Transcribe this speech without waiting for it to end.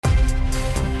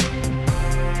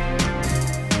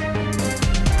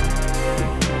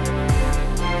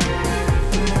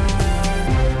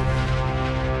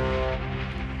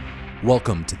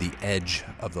Welcome to the Edge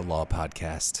of the Law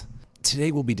podcast.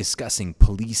 Today we'll be discussing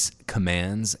police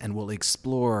commands and we'll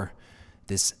explore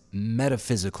this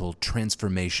metaphysical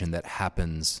transformation that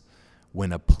happens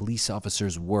when a police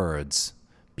officer's words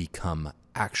become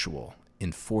actual,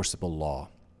 enforceable law.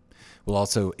 We'll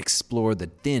also explore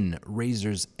the thin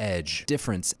razor's edge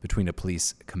difference between a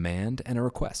police command and a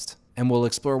request. And we'll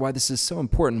explore why this is so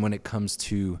important when it comes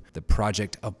to the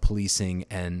project of policing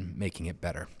and making it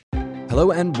better.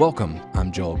 Hello and welcome.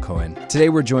 I'm Joel Cohen. Today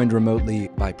we're joined remotely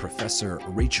by Professor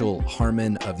Rachel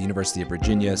Harmon of the University of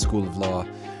Virginia School of Law.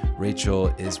 Rachel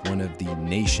is one of the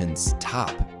nation's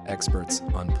top experts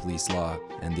on police law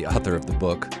and the author of the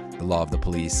book, The Law of the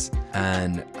Police.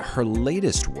 And her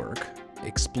latest work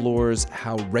explores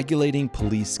how regulating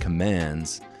police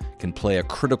commands can play a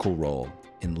critical role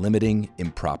in limiting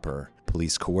improper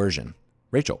police coercion.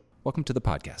 Rachel, welcome to the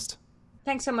podcast.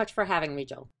 Thanks so much for having me,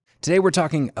 Joel. Today we're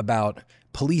talking about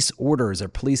police orders or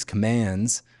police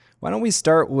commands. Why don't we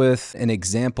start with an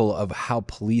example of how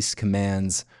police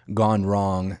commands gone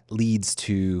wrong leads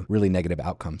to really negative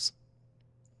outcomes?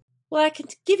 Well, I can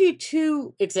give you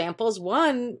two examples.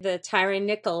 One, the Tyre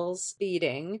Nichols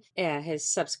beating, his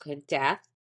subsequent death.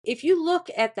 If you look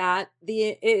at that,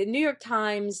 the New York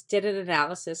Times did an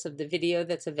analysis of the video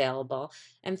that's available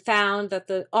and found that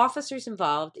the officers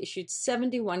involved issued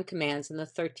 71 commands in the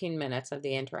 13 minutes of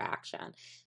the interaction.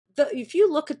 If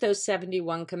you look at those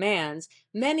 71 commands,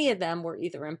 many of them were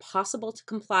either impossible to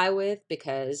comply with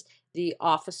because the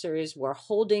officers were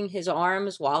holding his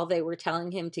arms while they were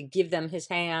telling him to give them his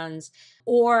hands,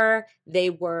 or they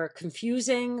were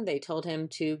confusing. They told him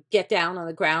to get down on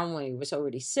the ground when he was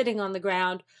already sitting on the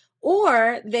ground,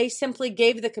 or they simply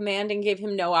gave the command and gave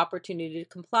him no opportunity to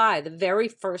comply. The very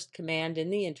first command in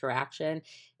the interaction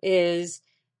is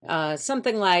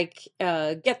something like,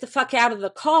 get the fuck out of the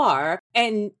car.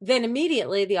 And then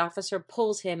immediately the officer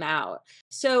pulls him out.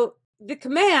 So the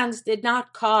commands did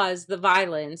not cause the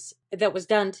violence that was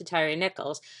done to Tyre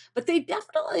Nichols, but they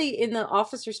definitely, in the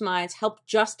officers' minds, helped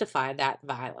justify that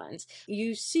violence.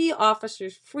 You see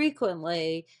officers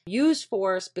frequently use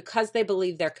force because they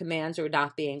believe their commands are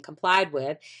not being complied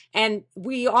with. And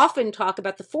we often talk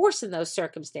about the force in those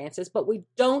circumstances, but we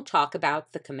don't talk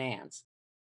about the commands.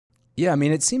 Yeah, I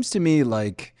mean, it seems to me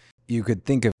like you could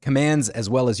think of commands as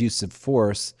well as use of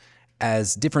force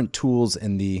as different tools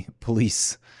in the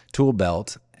police tool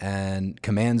belt, and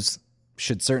commands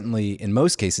should certainly, in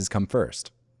most cases, come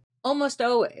first. Almost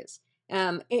always.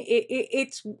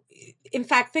 It's, in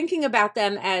fact, thinking about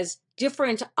them as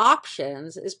different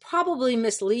options is probably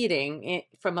misleading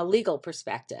from a legal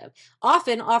perspective.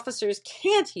 Often officers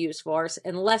can't use force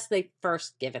unless they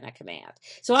first given a command.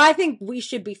 So I think we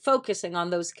should be focusing on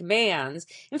those commands.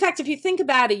 In fact, if you think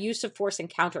about a use of force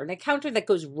encounter, an encounter that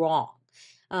goes wrong,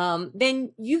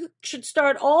 then you should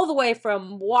start all the way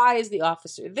from why is the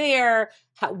officer there?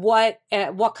 What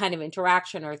kind of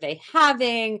interaction are they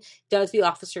having? Does the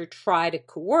officer try to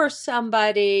coerce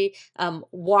somebody?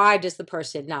 Why does the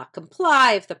person not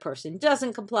comply? If the person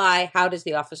doesn't comply, how does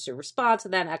the officer respond to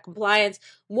that noncompliance?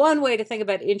 One way to think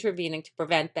about intervening to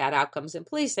prevent bad outcomes in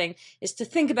policing is to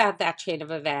think about that chain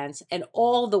of events and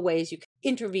all the ways you can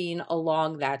intervene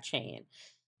along that chain.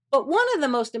 But one of the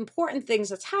most important things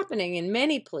that's happening in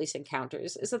many police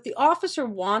encounters is that the officer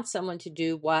wants someone to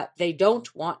do what they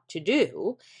don't want to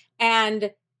do.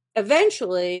 And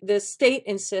eventually, the state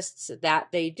insists that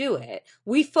they do it.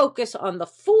 We focus on the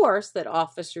force that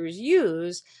officers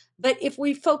use. But if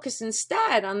we focus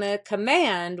instead on the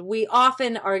command, we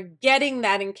often are getting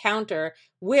that encounter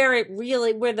where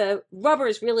the rubber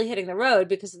is really hitting the road,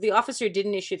 because if the officer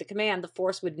didn't issue the command, the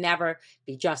force would never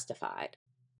be justified.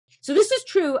 So this is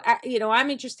true.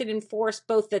 I'm interested in force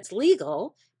both that's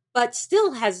legal, but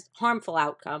still has harmful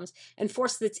outcomes, and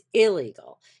force that's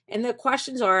illegal. And the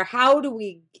questions are, how do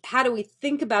we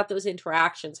think about those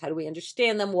interactions? How do we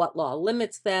understand them? What law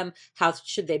limits them? How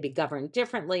should they be governed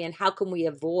differently? And how can we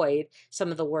avoid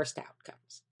some of the worst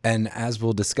outcomes? And as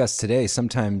we'll discuss today,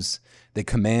 sometimes the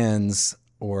commands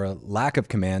or lack of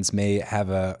commands may have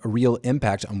a real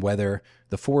impact on whether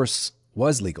the force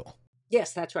was legal.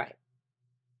 Yes, that's right.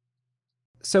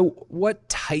 So what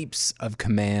types of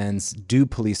commands do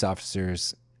police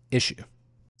officers issue?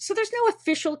 So there's no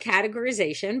official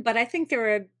categorization, but I think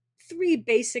there are three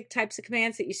basic types of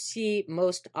commands that you see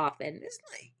most often.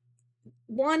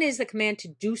 One is the command to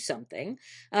do something,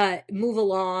 move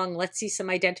along, let's see some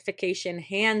identification,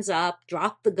 hands up,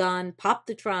 drop the gun, pop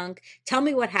the trunk, tell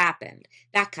me what happened,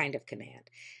 that kind of command.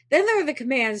 Then there are the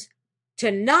commands to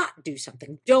not do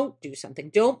something,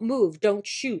 don't move, don't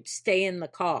shoot, stay in the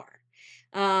car.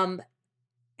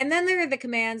 And then there are the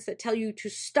commands that tell you to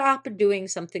stop doing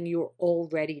something you're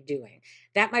already doing.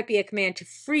 That might be a command to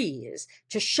freeze,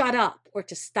 to shut up, or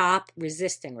to stop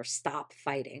resisting or stop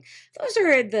fighting. Those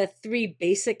are the three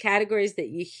basic categories that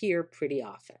you hear pretty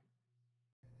often.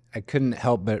 I couldn't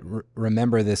help but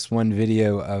remember this one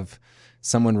video of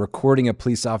someone recording a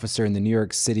police officer in the New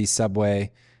York City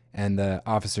subway, and the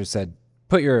officer said,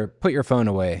 put your phone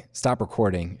away, stop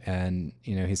recording. And,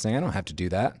 he's saying, I don't have to do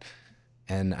that.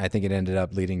 And I think it ended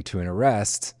up leading to an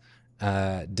arrest,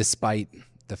 despite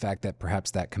the fact that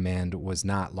perhaps that command was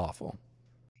not lawful.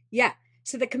 Yeah.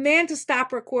 So the command to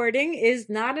stop recording is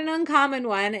not an uncommon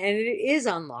one, and it is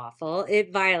unlawful.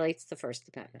 It violates the First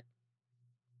Amendment.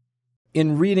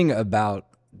 In reading about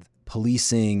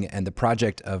policing and the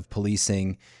project of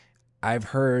policing, I've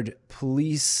heard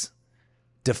police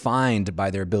defined by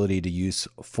their ability to use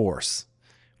force.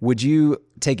 Would you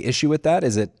take issue with that?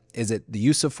 Is it the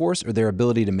use of force or their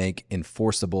ability to make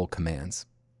enforceable commands?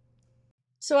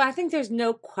 So I think there's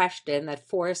no question that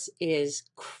force is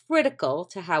critical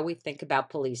to how we think about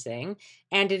policing,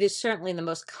 and it is certainly the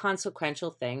most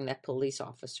consequential thing that police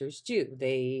officers do.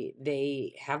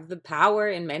 They have the power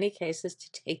in many cases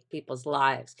to take people's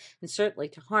lives and certainly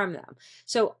to harm them.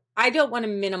 So I don't want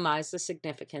to minimize the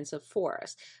significance of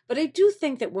force, but I do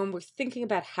think that when we're thinking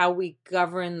about how we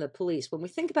govern the police, when we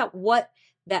think about what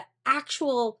the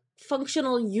actual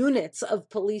functional units of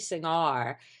policing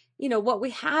are, what we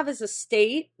have is a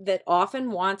state that often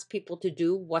wants people to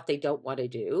do what they don't want to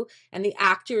do. And the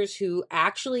actors who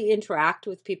actually interact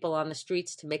with people on the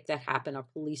streets to make that happen are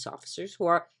police officers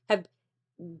who have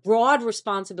broad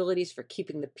responsibilities for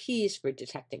keeping the peace, for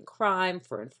detecting crime,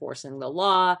 for enforcing the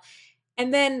law.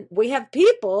 And then we have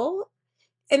people.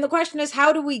 And the question is,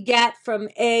 how do we get from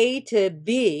A to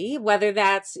B, whether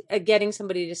that's getting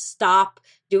somebody to stop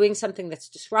doing something that's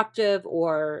disruptive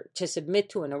or to submit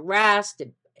to an arrest,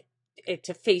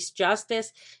 to face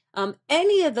justice,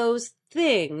 any of those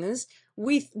things,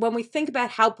 when we think about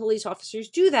how police officers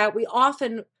do that, we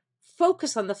often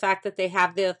focus on the fact that they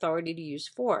have the authority to use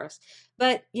force.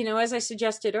 But, as I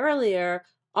suggested earlier,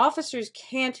 officers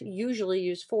can't usually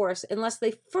use force unless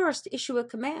they first issue a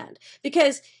command.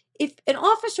 Because if an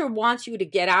officer wants you to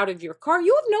get out of your car,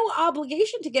 you have no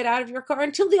obligation to get out of your car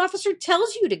until the officer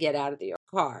tells you to get out of your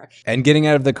car. And getting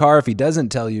out of the car, if he doesn't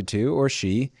tell you to, or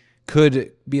she,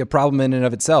 could be a problem in and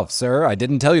of itself. Sir, I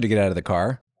didn't tell you to get out of the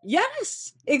car.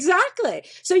 Yes, exactly.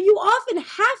 So you often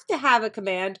have to have a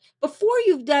command before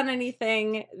you've done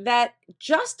anything that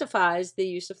justifies the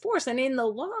use of force. And in the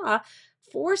law,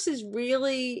 force is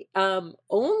really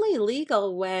only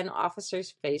legal when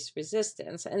officers face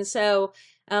resistance. And so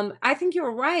I think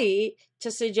you're right to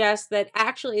suggest that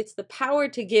actually it's the power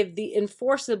to give the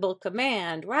enforceable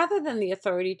command rather than the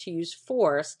authority to use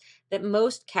force that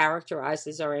most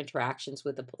characterizes our interactions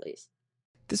with the police.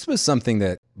 This was something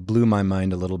that blew my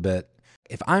mind a little bit.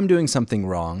 If I'm doing something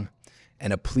wrong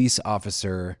and a police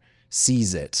officer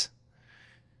sees it,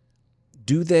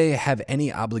 do they have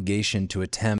any obligation to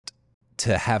attempt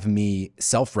to have me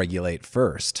self-regulate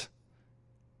first?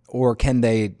 Or can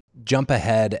they jump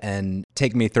ahead and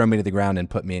take me, throw me to the ground and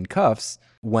put me in cuffs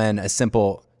when a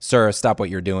simple, sir, stop what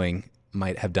you're doing,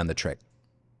 might have done the trick?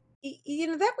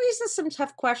 That raises some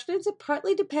tough questions. It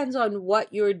partly depends on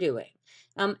what you're doing.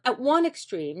 At one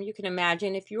extreme, you can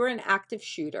imagine if you're an active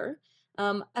shooter,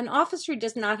 an officer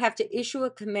does not have to issue a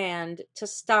command to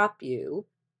stop you,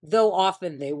 though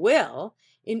often they will,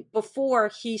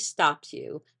 before he stops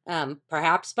you,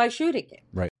 perhaps by shooting you.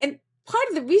 Right. And part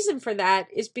of the reason for that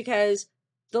is because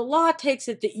the law takes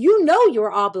it that you know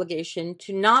your obligation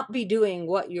to not be doing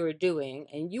what you're doing,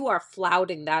 and you are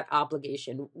flouting that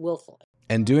obligation willfully.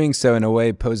 And doing so in a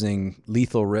way posing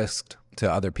lethal risk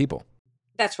to other people.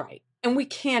 That's right. And we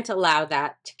can't allow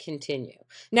that to continue.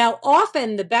 Now,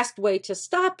 often the best way to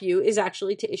stop you is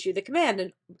actually to issue the command,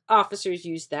 and officers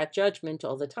use that judgment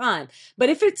all the time. But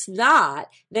if it's not,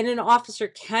 then an officer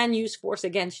can use force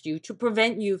against you to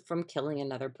prevent you from killing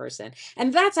another person.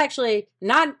 And that's actually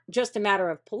not just a matter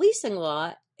of policing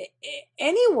law.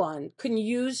 Anyone can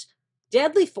use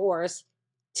deadly force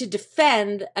to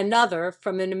defend another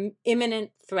from an imminent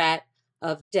threat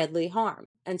of deadly harm.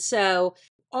 And so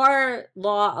our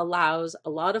law allows a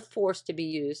lot of force to be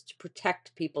used to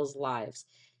protect people's lives.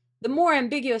 The more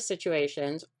ambiguous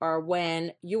situations are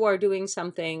when you are doing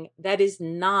something that is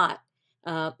not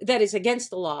that is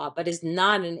against the law, but is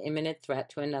not an imminent threat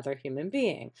to another human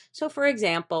being. So, for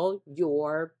example,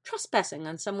 you're trespassing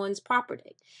on someone's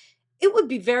property. It would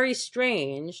be very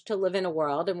strange to live in a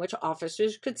world in which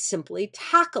officers could simply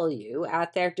tackle you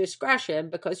at their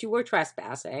discretion because you were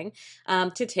trespassing,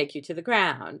 to take you to the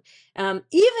ground.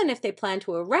 Even if they plan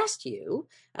to arrest you,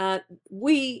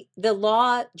 the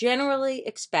law generally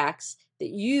expects that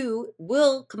you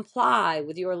will comply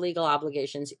with your legal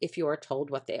obligations if you are told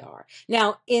what they are.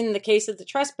 Now, in the case of the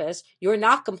trespass, you're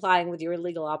not complying with your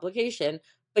legal obligation,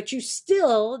 but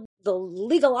the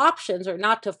legal options are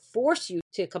not to force you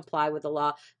to comply with the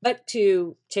law, but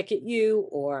to ticket you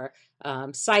or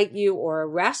cite you or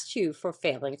arrest you for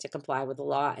failing to comply with the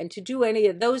law. And to do any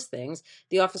of those things,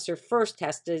 the officer first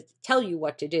has to tell you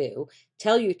what to do,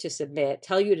 tell you to submit,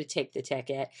 tell you to take the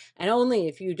ticket. And only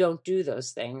if you don't do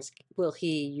those things will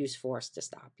he use force to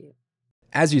stop you.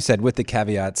 As you said, with the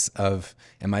caveats of,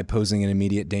 am I posing an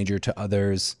immediate danger to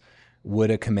others?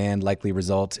 Would a command likely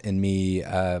result in me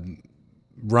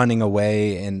running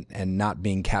away and not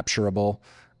being capturable?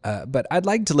 But I'd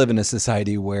like to live in a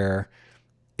society where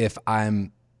if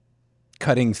I'm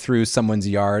cutting through someone's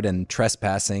yard and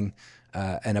trespassing,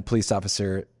 and a police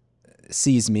officer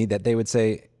sees me, that they would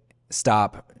say,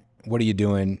 stop, what are you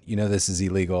doing? You know this is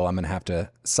illegal. I'm going to have to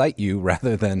cite you,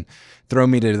 rather than throw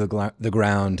me to the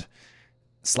ground,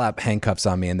 slap handcuffs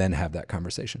on me, and then have that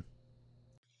conversation.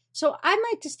 So I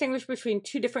might distinguish between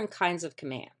two different kinds of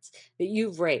commands that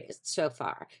you've raised so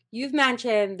far. You've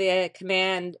mentioned the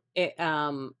command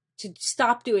to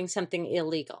stop doing something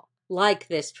illegal, like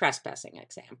this trespassing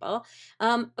example.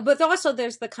 But also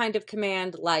there's the kind of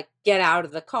command like get out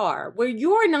of the car, where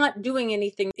you're not doing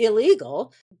anything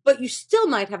illegal, but you still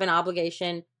might have an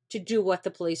obligation to do what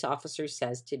the police officer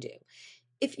says to do.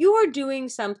 If you're doing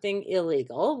something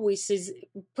illegal,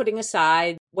 putting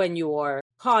aside when you're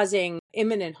causing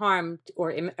imminent harm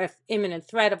or imminent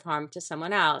threat of harm to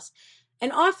someone else,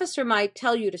 an officer might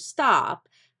tell you to stop,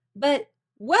 but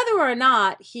whether or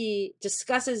not he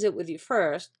discusses it with you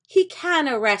first, he can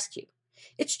arrest you.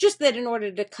 It's just that in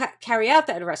order to carry out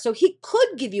that arrest, so he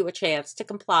could give you a chance to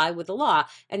comply with the law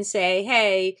and say,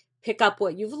 hey, pick up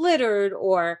what you've littered,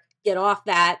 or get off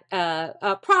that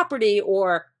property,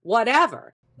 or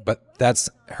whatever. But that's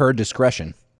her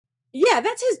discretion. Yeah,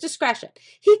 that's his discretion.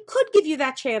 He could give you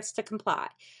that chance to comply.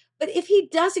 But if he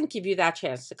doesn't give you that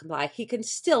chance to comply, he can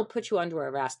still put you under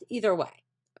arrest either way.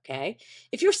 Okay?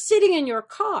 If you're sitting in your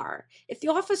car, if the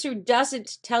officer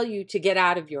doesn't tell you to get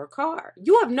out of your car,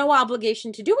 you have no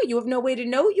obligation to do it. You have no way to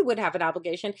know you would have an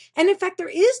obligation. And in fact, there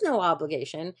is no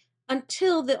obligation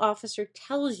until the officer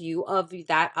tells you of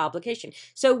that obligation.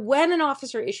 So when an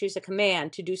officer issues a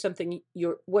command to do something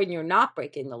when you're not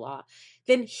breaking the law,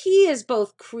 then he is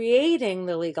both creating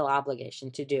the legal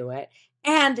obligation to do it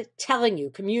and telling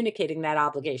you, communicating that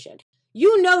obligation.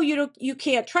 You know you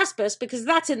can't trespass because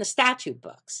that's in the statute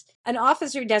books. An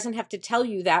officer doesn't have to tell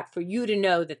you that for you to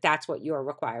know that that's what you're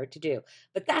required to do.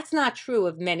 But that's not true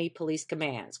of many police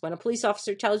commands. When a police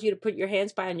officer tells you to put your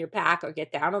hands behind your back, or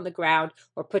get down on the ground,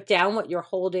 or put down what you're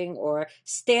holding, or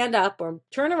stand up, or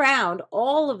turn around,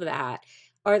 all of that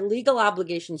are legal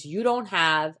obligations you don't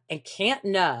have and can't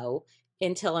know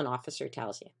until an officer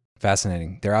tells you.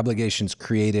 Fascinating. They're obligations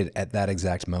created at that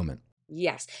exact moment.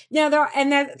 Yes. Now,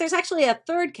 there's actually a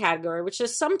third category, which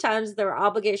is sometimes there are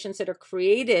obligations that are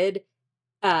created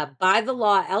by the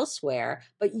law elsewhere,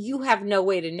 but you have no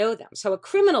way to know them. So a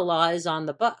criminal law is on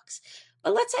the books.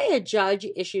 But let's say a judge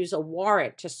issues a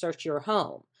warrant to search your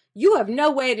home. You have no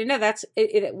way to know. That's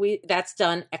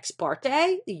done ex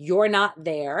parte. You're not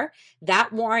there.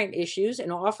 That warrant issues.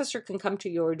 An officer can come to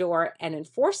your door and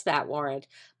enforce that warrant.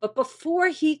 But before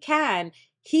he can,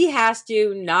 he has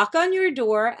to knock on your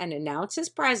door and announce his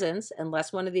presence,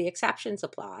 unless one of the exceptions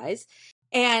applies,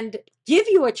 and give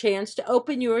you a chance to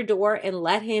open your door and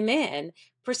let him in,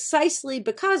 precisely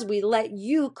because we let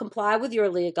you comply with your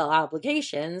legal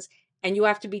obligations, and you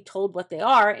have to be told what they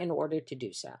are in order to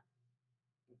do so.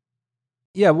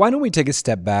 Yeah, why don't we take a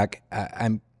step back?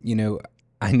 I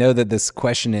know that this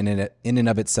question in and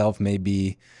of itself may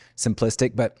be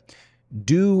simplistic, but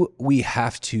do we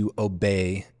have to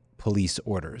obey police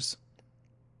orders?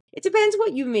 It depends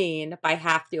what you mean by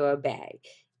have to obey.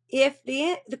 If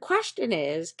the question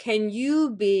is, can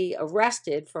you be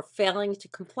arrested for failing to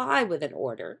comply with an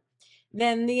order?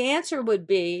 Then the answer would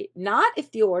be not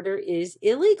if the order is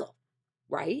illegal,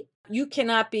 right? You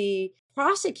cannot be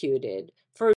prosecuted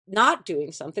for not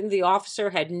doing something the officer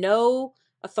had no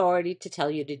authority to tell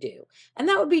you to do. And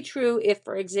that would be true if,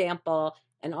 for example,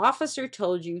 an officer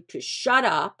told you to shut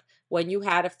up when you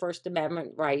had a First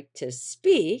Amendment right to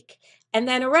speak, and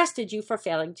then arrested you for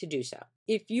failing to do so.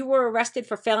 If you were arrested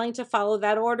for failing to follow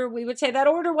that order, we would say that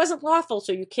order wasn't lawful,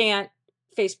 so you can't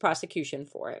face prosecution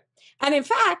for it. And in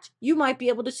fact, you might be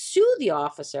able to sue the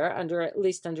officer at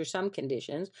least under some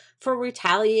conditions, for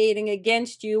retaliating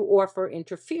against you or for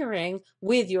interfering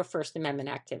with your First Amendment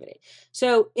activity.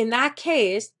 So in that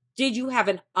case, did you have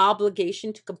an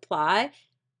obligation to comply?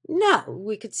 No,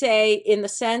 we could say in the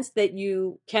sense that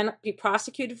you cannot be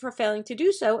prosecuted for failing to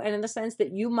do so, and in the sense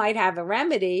that you might have a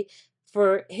remedy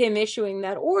for him issuing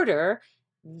that order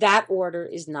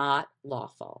is not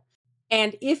lawful.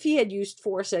 And if he had used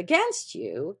force against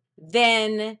you,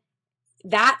 then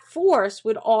that force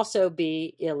would also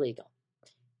be illegal.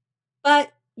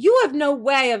 But you have no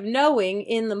way of knowing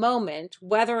in the moment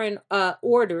whether an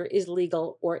order is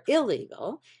legal or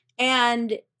illegal.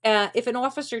 And if an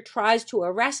officer tries to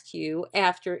arrest you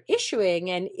after issuing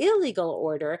an illegal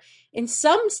order, in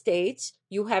some states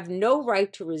you have no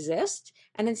right to resist,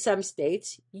 and in some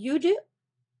states you do.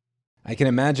 I can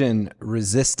imagine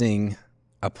resisting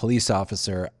a police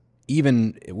officer,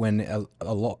 even when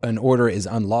an order is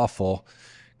unlawful,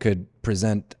 could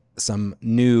present some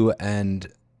new and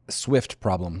swift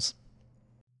problems.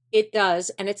 It does,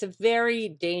 and it's a very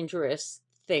dangerous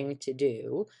thing to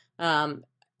do.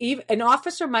 Even an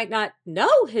officer might not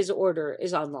know his order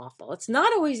is unlawful. It's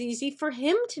not always easy for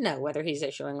him to know whether he's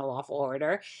issuing a lawful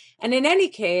order. And in any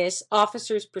case,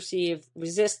 officers perceive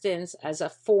resistance as a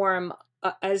form,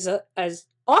 as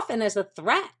often as a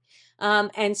threat.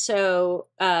 And so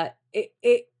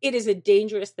it is a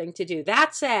dangerous thing to do.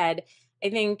 That said, I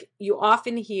think you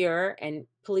often hear, and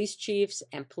police chiefs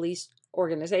and police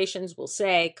organizations will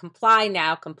say, comply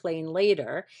now, complain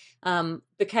later,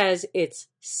 because it's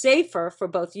safer for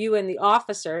both you and the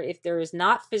officer if there is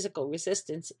not physical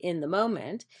resistance in the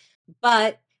moment.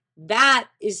 But that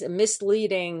is a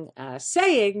misleading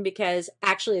saying, because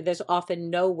actually there's often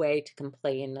no way to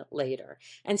complain later.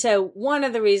 And so one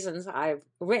of the reasons I've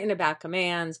written about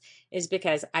commands is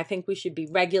because I think we should be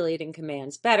regulating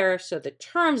commands better, so the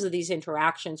terms of these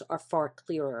interactions are far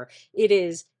clearer.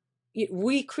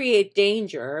 We create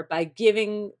danger by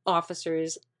giving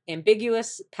officers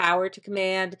ambiguous power to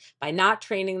command, by not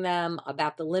training them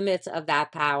about the limits of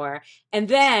that power, and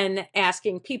then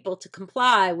asking people to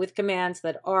comply with commands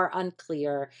that are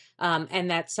unclear,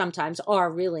 and that sometimes are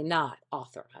really not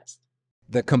authorized.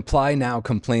 The comply now,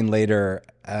 complain later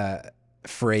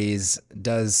phrase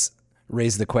does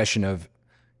raise the question of,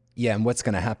 yeah, and what's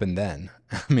going to happen then?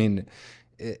 I mean,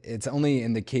 it's only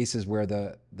in the cases where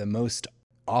the most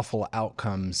awful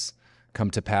outcomes come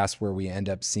to pass where we end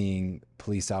up seeing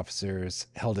police officers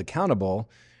held accountable.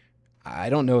 I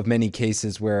don't know of many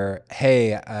cases where,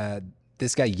 hey,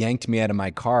 this guy yanked me out of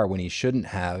my car when he shouldn't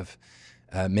have,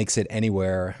 makes it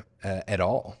anywhere at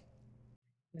all.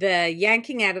 The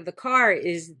yanking out of the car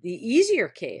is the easier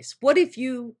case. What if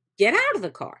you get out of the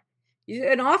car?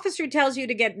 An officer tells you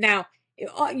to get. Now,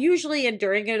 usually and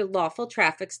during a lawful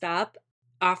traffic stop,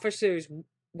 officers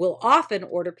will often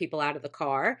order people out of the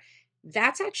car.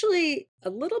 That's actually a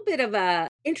little bit of a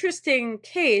interesting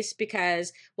case,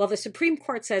 because while the Supreme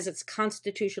Court says it's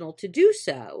constitutional to do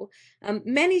so,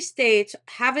 many states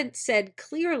haven't said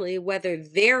clearly whether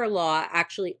their law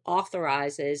actually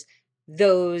authorizes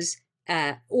those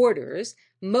orders.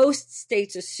 Most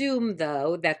states assume,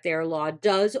 though, that their law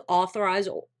does authorize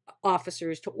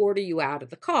officers to order you out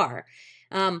of the car.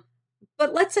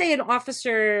 But let's say an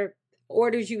officer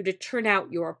orders you to turn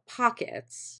out your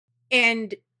pockets,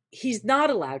 and he's not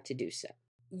allowed to do so.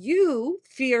 You,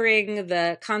 fearing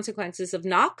the consequences of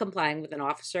not complying with an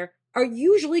officer, are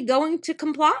usually going to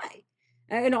comply.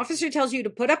 An officer tells you to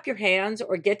put up your hands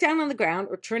or get down on the ground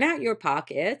or turn out your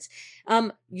pockets.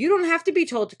 You don't have to be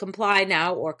told to comply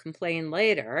now or complain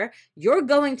later. You're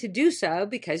going to do so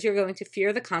because you're going to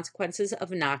fear the consequences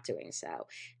of not doing so.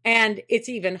 And it's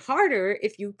even harder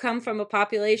if you come from a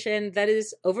population that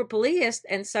is over-policed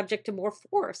and subject to more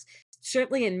force.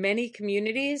 Certainly in many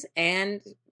communities, and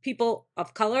people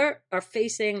of color are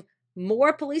facing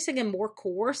more policing and more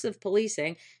coercive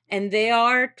policing, and they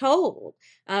are told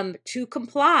to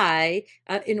comply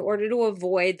in order to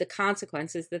avoid the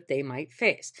consequences that they might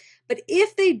face. But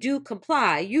if they do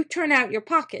comply, you turn out your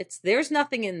pockets, there's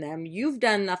nothing in them, you've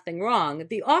done nothing wrong,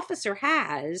 the officer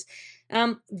has,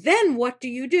 then what do?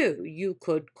 You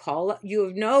could call, you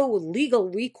have no legal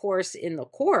recourse in the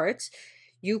courts.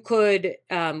 You could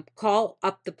call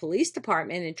up the police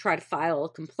department and try to file a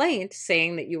complaint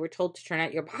saying that you were told to turn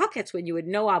out your pockets when you had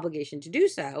no obligation to do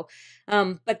so.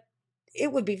 But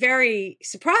it would be very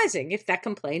surprising if that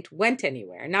complaint went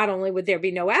anywhere. Not only would there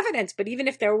be no evidence, but even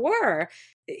if there were,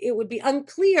 it would be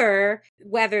unclear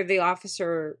whether the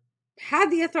officer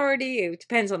had the authority. It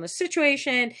depends on the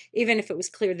situation. Even if it was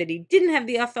clear that he didn't have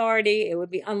the authority, it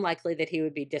would be unlikely that he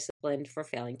would be disciplined for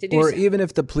failing to do Or so. even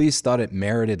if the police thought it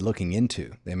merited looking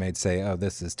into, they might say, oh,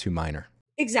 this is too minor.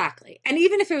 Exactly. And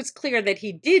even if it was clear that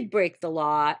he did break the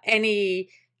law, any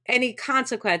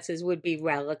consequences would be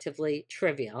relatively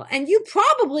trivial. And you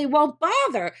probably won't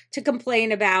bother to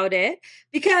complain about it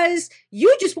because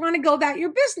you just want to go about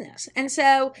your business. And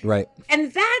so, right.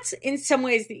 And that's in some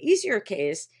ways the easier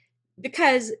case,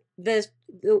 because the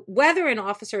whether an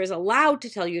officer is allowed to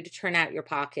tell you to turn out your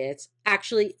pockets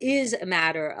actually is a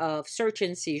matter of search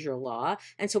and seizure law.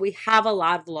 And so we have a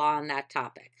lot of law on that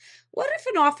topic. What if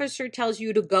an officer tells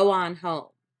you to go on home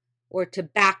or to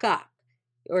back up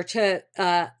or to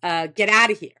get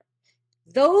out of here?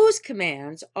 Those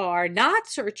commands are not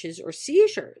searches or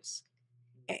seizures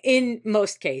in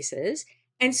most cases.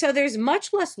 And so there's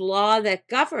much less law that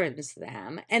governs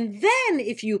them. And then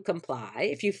if you comply,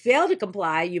 if you fail to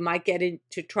comply, you might get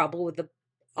into trouble with the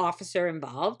officer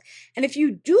involved. And if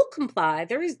you do comply,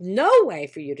 there is no way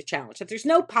for you to challenge it. There's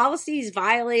no policy he's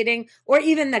violating or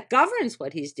even that governs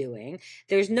what he's doing.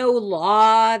 There's no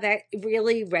law that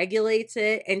really regulates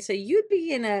it. And so you'd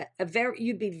be in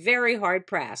you'd be very hard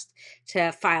pressed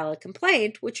to file a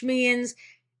complaint, which means,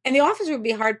 and the officer would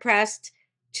be hard pressed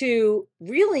to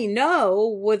really know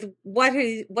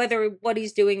whether what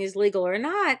he's doing is legal or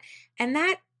not. And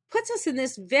that puts us in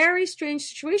this very strange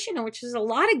situation in which there's a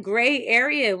lot of gray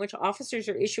area in which officers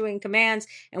are issuing commands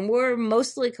and we're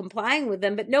mostly complying with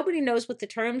them, but nobody knows what the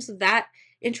terms of that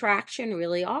interaction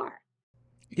really are.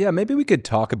 Yeah, maybe we could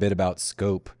talk a bit about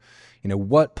scope.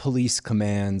 What police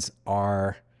commands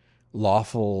are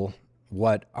lawful,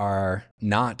 what are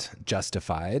not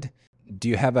justified. Do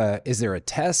you have is there a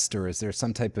test or is there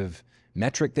some type of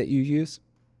metric that you use?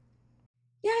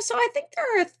 Yeah, so I think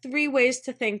there are three ways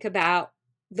to think about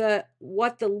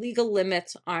what the legal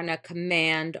limits on a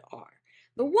command are.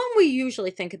 The one we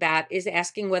usually think about is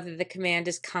asking whether the command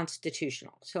is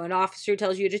constitutional. So an officer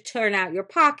tells you to turn out your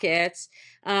pockets,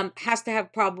 has to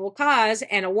have probable cause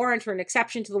and a warrant or an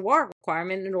exception to the warrant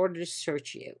requirement in order to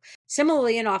search you.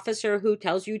 Similarly, an officer who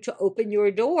tells you to open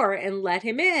your door and let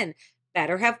him in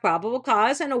better have probable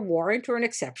cause and a warrant or an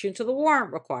exception to the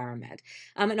warrant requirement.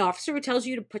 An officer who tells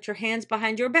you to put your hands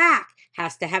behind your back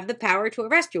has to have the power to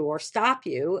arrest you or stop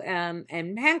you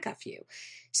and handcuff you.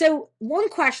 So one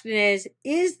question is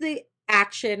the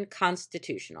action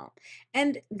constitutional?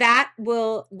 And that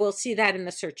we'll see that in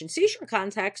the search and seizure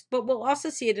context, but we'll also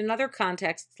see it in other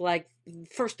contexts like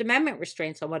First Amendment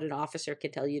restraints on what an officer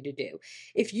can tell you to do.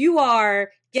 If you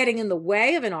are getting in the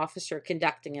way of an officer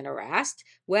conducting an arrest,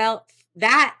 well,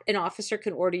 that an officer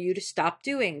can order you to stop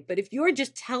doing. But if you're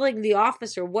just telling the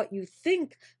officer what you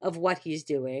think of what he's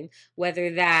doing, whether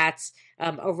that's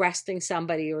arresting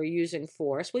somebody or using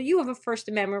force, well, you have a First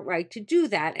Amendment right to do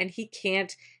that, and he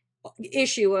can't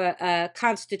issue a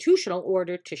constitutional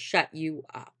order to shut you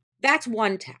up. That's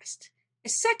one test. A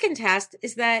second test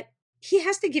is that he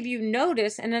has to give you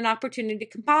notice and an opportunity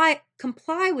to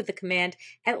comply with the command,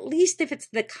 at least if it's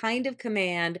the kind of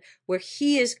command where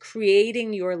he is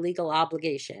creating your legal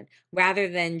obligation rather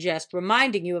than just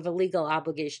reminding you of a legal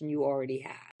obligation you already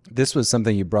have. This was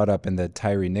something you brought up in the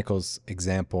Tyree Nichols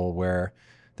example where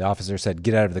the officer said,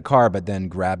 get out of the car, but then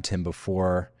grabbed him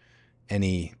before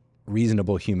any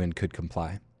reasonable human could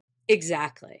comply.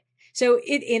 Exactly. So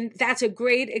that's a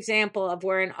great example of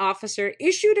where an officer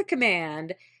issued a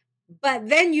command but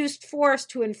then used force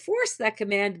to enforce that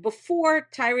command before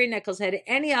Tyree Nichols had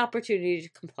any opportunity to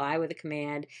comply with the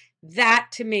command. That,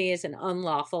 to me, is an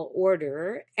unlawful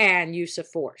order and use of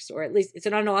force, or at least it's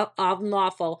an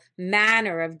unlawful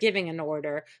manner of giving an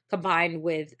order combined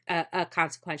with a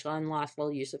consequential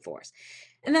unlawful use of force.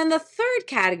 And then the third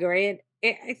category, and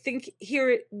I think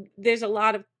here there's a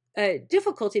lot of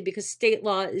difficulty because state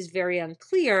law is very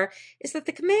unclear, is that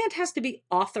the command has to be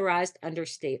authorized under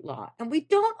state law. And we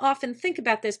don't often think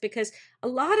about this because a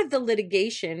lot of the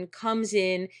litigation comes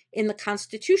in the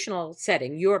constitutional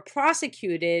setting. You're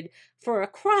prosecuted for a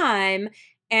crime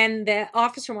and the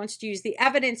officer wants to use the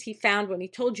evidence he found when he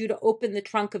told you to open the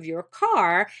trunk of your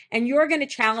car, and you're going to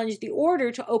challenge the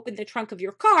order to open the trunk of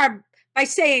your car by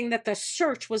saying that the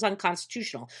search was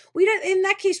unconstitutional. In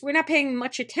that case, we're not paying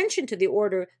much attention to the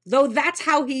order, though that's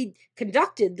how he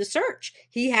conducted the search.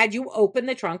 He had you open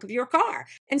the trunk of your car.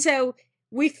 And so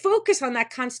we focus on that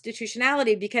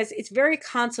constitutionality because it's very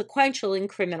consequential in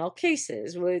criminal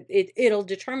cases. It'll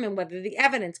determine whether the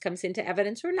evidence comes into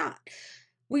evidence or not.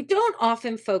 We don't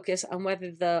often focus on whether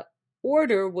the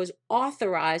order was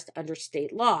authorized under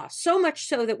state law. So much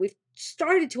so that we've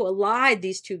started to align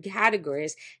these two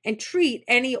categories and treat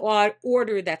any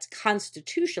order that's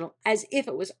constitutional as if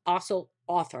it was also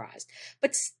authorized.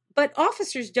 But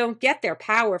officers don't get their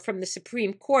power from the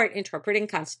Supreme Court interpreting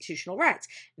constitutional rights.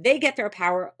 They get their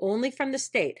power only from the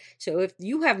state. So if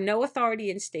you have no authority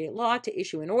in state law to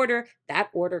issue an order, that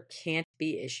order can't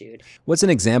be issued. What's an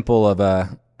example of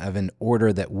an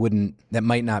order that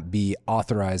might not be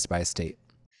authorized by a state?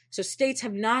 So states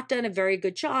have not done a very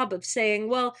good job of saying,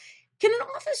 well, can an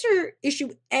officer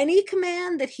issue any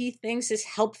command that he thinks is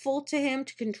helpful to him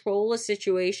to control a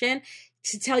situation?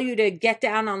 To tell you to get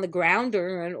down on the ground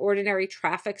during an ordinary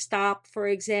traffic stop, for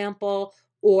example,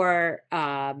 or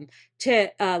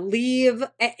to leave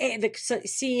the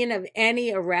scene of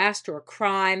any arrest or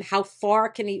crime? How far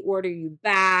can he order you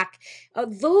back?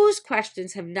 Those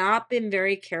questions have not been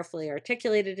very carefully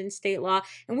articulated in state law,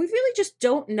 and we really just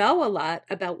don't know a lot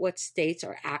about what states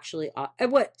are actually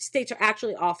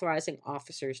authorizing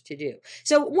officers to do.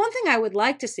 So one thing I would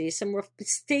like to see is some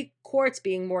state courts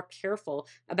being more careful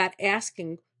about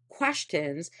asking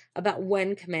questions about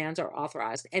when commands are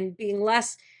authorized and being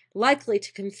less likely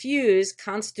to confuse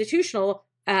constitutional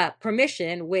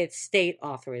permission with state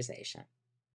authorization.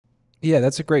 Yeah,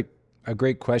 that's a great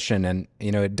question, and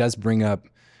it does bring up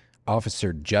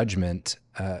officer judgment.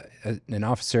 An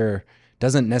officer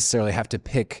doesn't necessarily have to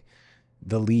pick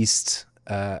the least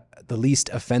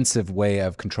offensive way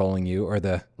of controlling you or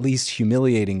the least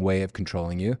humiliating way of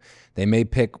controlling you. They may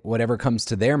pick whatever comes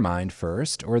to their mind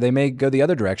first, or they may go the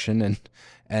other direction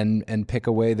and pick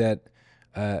a way that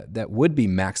would be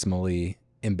maximally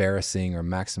embarrassing or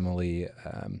maximally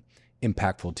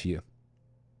impactful to you.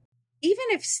 Even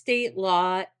if state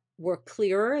law were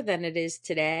clearer than it is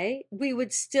today, we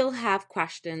would still have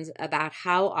questions about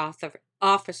how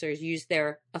officers use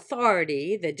their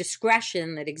authority, the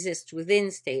discretion that exists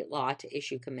within state law to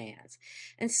issue commands.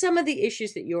 And some of the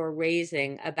issues that you're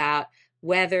raising about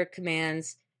whether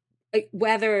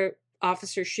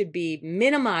officers should be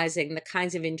minimizing the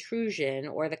kinds of intrusion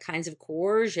or the kinds of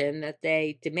coercion that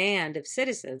they demand of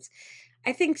citizens,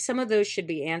 I think some of those should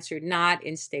be answered not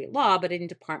in state law, but in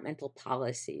departmental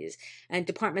policies. And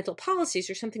departmental policies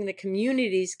are something that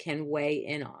communities can weigh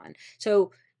in on.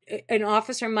 So an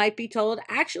officer might be told,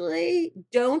 actually,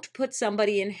 don't put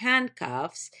somebody in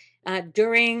handcuffs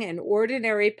during an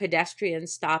ordinary pedestrian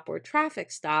stop or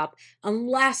traffic stop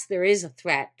unless there is a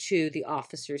threat to the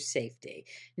officer's safety,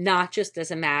 not just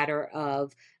as a matter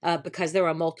of because there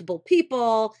are multiple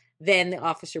people, then the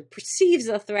officer perceives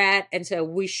a threat, and so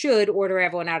we should order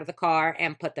everyone out of the car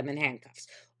and put them in handcuffs.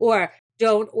 Or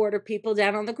don't order people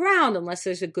down on the ground unless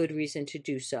there's a good reason to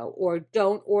do so. Or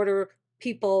don't order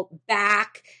people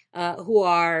back who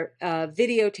are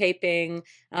videotaping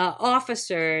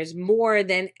officers more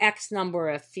than X number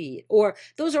of feet. Or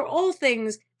those are all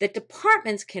things that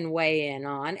departments can weigh in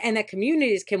on and that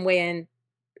communities can weigh in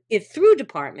through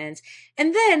departments,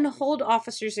 and then hold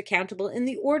officers accountable in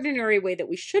the ordinary way that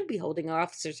we should be holding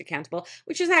officers accountable,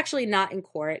 which is actually not in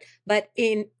court, but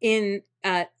in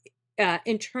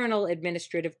internal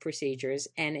administrative procedures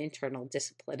and internal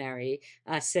disciplinary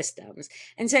systems.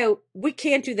 And so we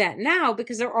can't do that now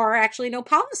because there are actually no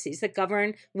policies that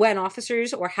govern when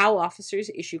officers or how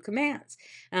officers issue commands.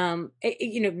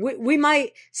 We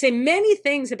might say many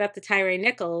things about the Tyree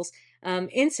Nichols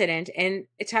incident, and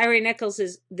Tyree Nichols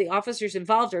the officers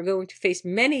involved are going to face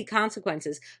many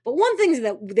consequences. But one thing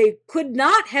that they could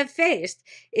not have faced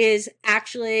is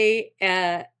actually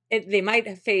they might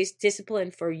have faced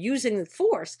discipline for using the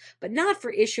force, but not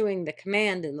for issuing the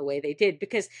command in the way they did,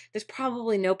 because there's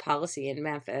probably no policy in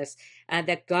Memphis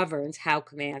that governs how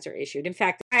commands are issued. In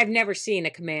fact, I've never seen a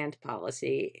command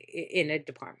policy in a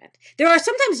department. There are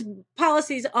sometimes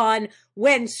policies on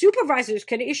when supervisors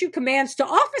can issue commands to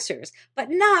officers, but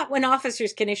not when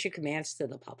officers can issue commands to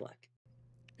the public.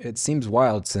 It seems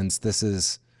wild, since this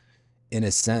is, in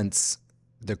a sense,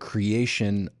 the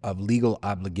creation of legal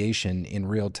obligation in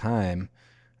real time.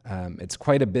 It's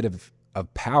quite a bit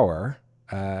of power,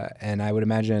 and I would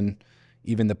imagine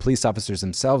even the police officers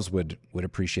themselves would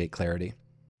appreciate clarity.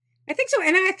 I think so,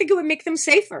 and I think it would make them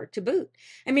safer to boot.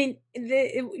 I mean,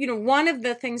 one of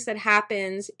the things that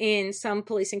happens in some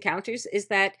police encounters is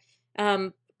that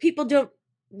people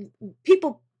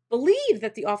believe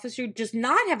that the officer does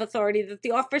not have authority that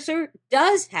the officer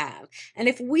does have. And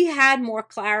if we had more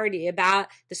clarity about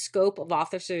the scope of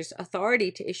officers'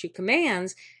 authority to issue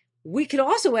commands, we could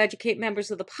also educate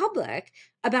members of the public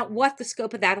about what the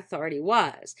scope of that authority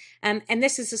was. And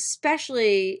this is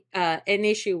especially an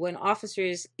issue when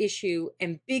officers issue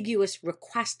ambiguous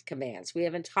request commands. We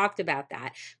haven't talked about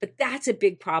that, but that's a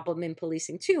big problem in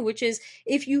policing too, which is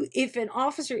if an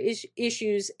officer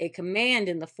issues a command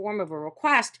in the form of a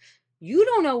request, you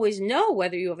don't always know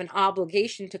whether you have an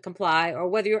obligation to comply or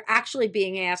whether you're actually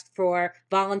being asked for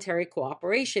voluntary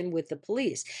cooperation with the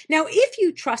police. Now, if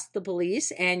you trust the police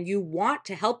and you want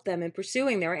to help them in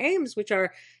pursuing their aims, which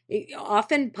are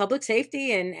often public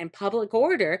safety and public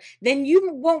order, then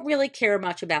you won't really care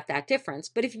much about that difference.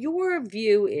 But if your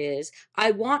view is,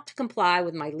 I want to comply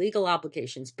with my legal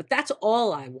obligations, but that's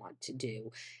all I want to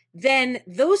do, then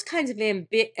those kinds of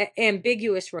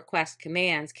ambiguous request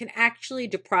commands can actually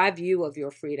deprive you of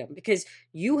your freedom, because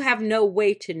you have no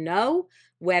way to know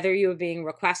whether you're being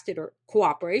requested or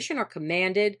cooperation or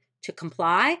commanded to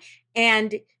comply.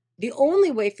 And the only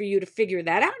way for you to figure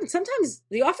that out, and sometimes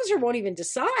the officer won't even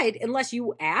decide unless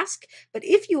you ask, but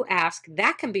if you ask,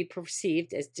 that can be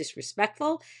perceived as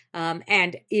disrespectful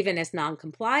and even as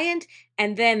non-compliant,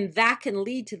 and then that can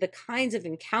lead to the kinds of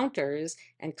encounters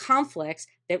and conflicts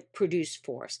that produce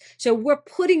force. So we're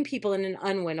putting people in an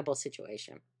unwinnable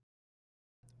situation.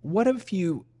 What if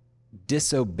you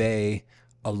disobey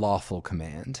a lawful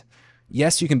command?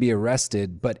 Yes, you can be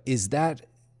arrested, but is that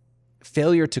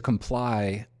failure to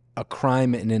comply a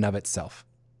crime in and of itself?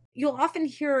 You'll often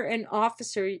hear an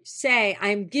officer say,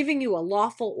 I'm giving you a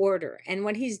lawful order. And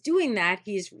when he's doing that,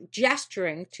 he's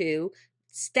gesturing to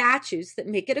statutes that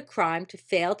make it a crime to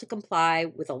fail to comply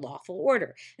with a lawful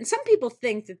order. And some people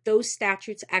think that those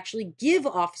statutes actually give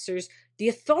officers the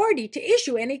authority to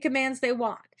issue any commands they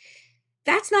want.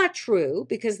 That's not true,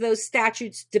 because those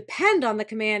statutes depend on the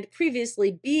command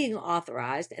previously being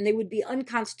authorized, and they would be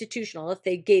unconstitutional if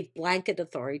they gave blanket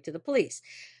authority to the police.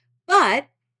 But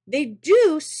they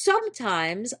do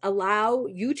sometimes allow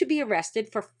you to be arrested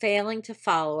for failing to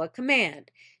follow a command.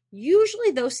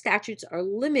 Usually those statutes are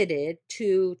limited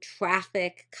to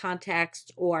traffic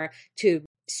context or to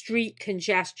street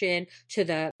congestion, to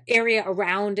the area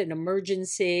around an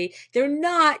emergency. They're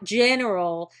not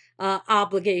general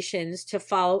obligations to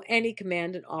follow any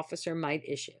command an officer might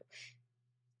issue.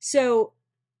 So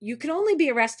you can only be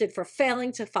arrested for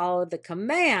failing to follow the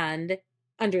command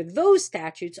under those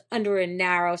statutes under a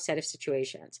narrow set of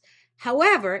situations.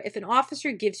 However, if an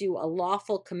officer gives you a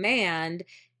lawful command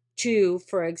to,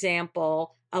 for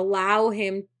example, allow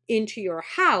him into your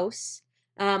house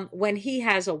when he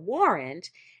has a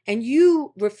warrant and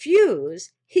you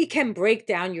refuse, he can break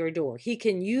down your door. He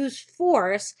can use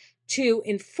force to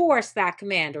enforce that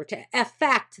command or to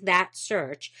effect that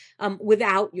search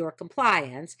without your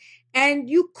compliance. And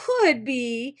you could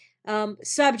be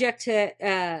subject to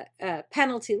a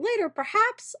penalty later,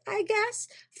 perhaps, I guess,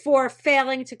 for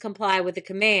failing to comply with the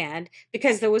command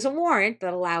because there was a warrant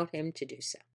that allowed him to do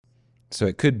so. So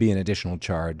it could be an additional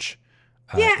charge.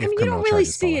 Yeah, I mean, you don't really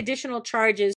see additional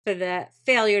charges for the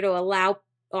failure to allow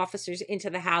officers into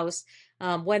the house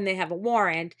when they have a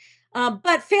warrant.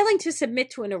 But failing to submit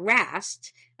to an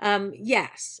arrest,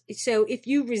 yes. So if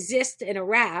you resist an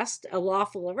arrest, a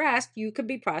lawful arrest, you could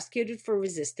be prosecuted for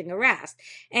resisting arrest.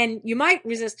 And you might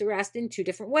resist arrest in two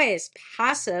different ways: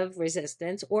 passive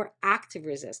resistance or active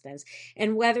resistance.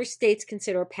 And whether states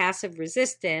consider passive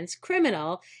resistance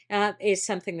criminal is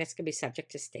something that's going to be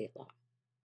subject to state law.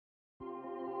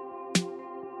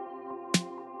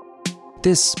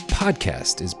 This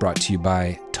podcast is brought to you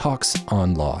by Talks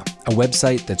on Law, a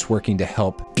website that's working to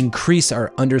help increase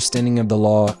our understanding of the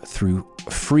law through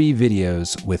free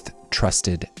videos with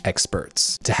trusted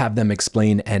experts, to have them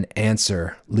explain and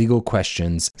answer legal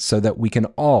questions so that we can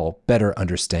all better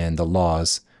understand the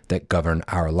laws that govern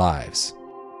our lives.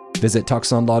 Visit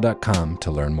talksonlaw.com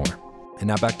to learn more. And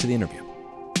now back to the interview.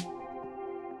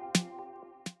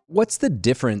 What's the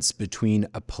difference between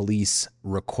a police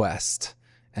request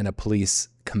and a police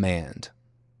command?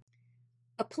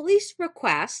 A police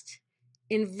request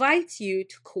invites you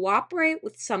to cooperate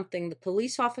with something the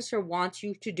police officer wants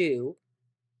you to do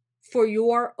for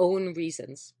your own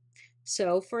reasons.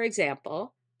 So, for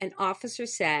example, an officer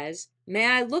says, "May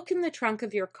I look in the trunk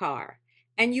of your car?"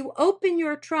 And you open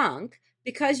your trunk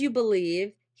because you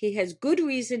believe he has good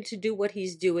reason to do what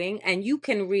he's doing, and you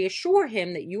can reassure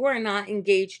him that you are not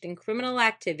engaged in criminal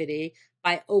activity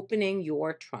by opening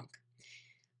your trunk.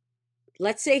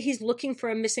 Let's say he's looking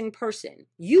for a missing person.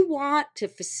 You want to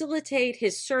facilitate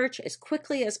his search as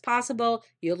quickly as possible.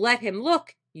 You let him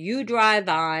look, you drive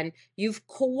on. You've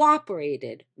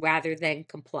cooperated rather than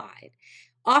complied.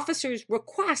 Officers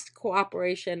request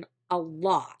cooperation a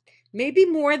lot, maybe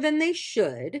more than they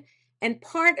should, And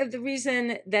part of the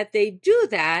reason that they do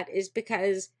that is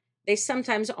because they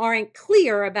sometimes aren't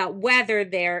clear about whether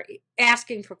they're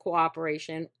asking for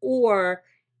cooperation or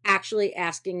actually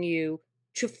asking you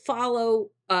to follow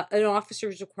an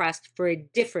officer's request for a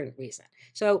different reason.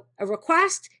 So a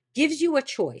request gives you a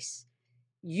choice.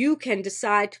 You can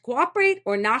decide to cooperate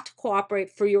or not to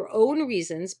cooperate for your own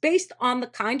reasons based on the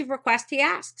kind of request he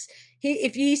asks.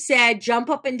 If he said, jump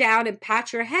up and down and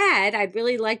pat your head, I'd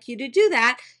really like you to do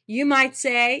that, you might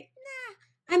say,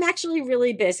 nah, I'm actually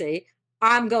really busy.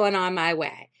 I'm going on my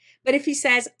way. But if he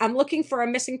says, I'm looking for a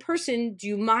missing person, do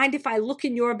you mind if I look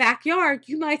in your backyard?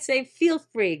 You might say, feel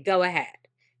free, go ahead.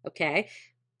 Okay.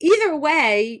 Either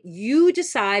way, you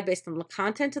decide based on the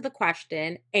content of the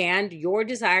question and your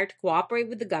desire to cooperate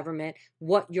with the government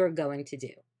what you're going to do.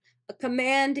 A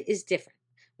command is different.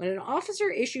 When an officer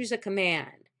issues a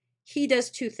command, he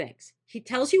does two things. He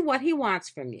tells you what he wants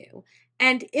from you,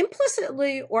 and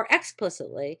implicitly or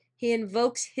explicitly, he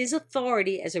invokes his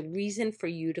authority as a reason for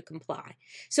you to comply.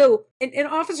 So an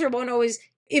officer won't always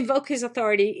invoke his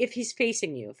authority if he's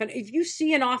facing you. If you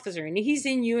see an officer and he's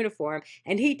in uniform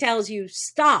and he tells you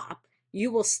stop,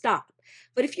 you will stop.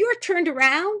 But if you're turned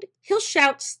around, he'll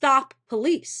shout, stop,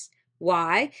 police.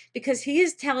 Why? Because he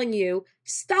is telling you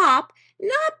stop,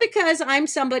 not because I'm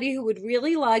somebody who would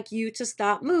really like you to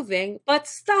stop moving, but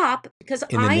stop because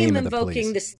I am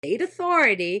invoking the state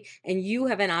authority and you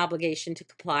have an obligation to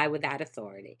comply with that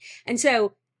authority. And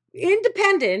so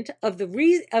independent of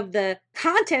the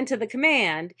content of the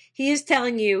command, he is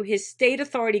telling you his state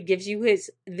authority gives you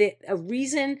a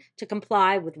reason to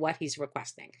comply with what he's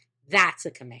requesting. That's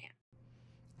a command.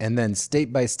 And then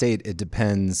state by state, it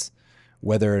depends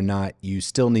whether or not you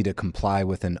still need to comply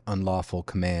with an unlawful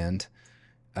command.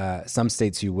 Some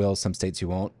states you will, some states you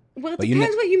won't. Well, it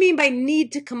depends what you mean by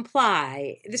need to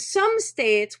comply. Some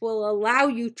states will allow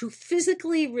you to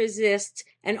physically resist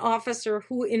an officer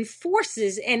who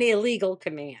enforces an illegal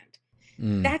command.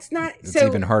 That's not... It's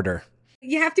even harder.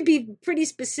 You have to be pretty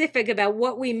specific about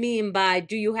what we mean by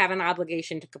do you have an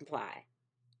obligation to comply.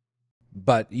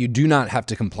 But you do not have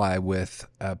to comply with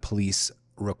a police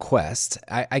request.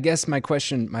 I guess my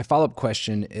follow-up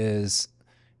question is,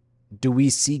 do we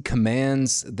see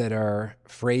commands that are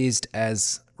phrased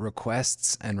as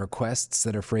requests and requests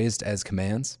that are phrased as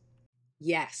commands?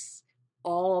 Yes,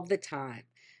 all the time.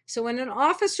 So when an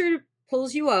officer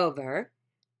pulls you over,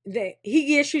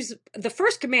 the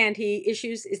first command he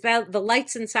issues is the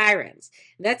lights and sirens.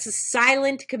 That's a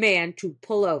silent command to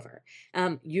pull over.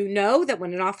 You know that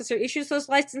when an officer issues those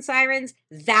lights and sirens,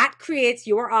 that creates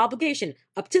your obligation.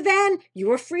 Up to then,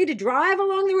 you are free to drive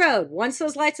along the road. Once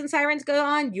those lights and sirens go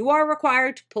on, you are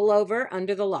required to pull over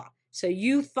under the law. So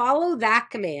you follow that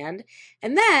command,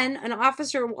 and then an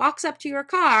officer walks up to your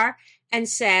car and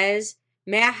says,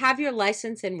 may I have your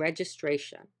license and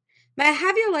registration? May I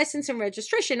have your license and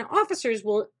registration? Officers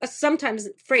will sometimes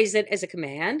phrase it as a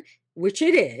command, which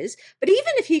it is. But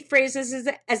even if he phrases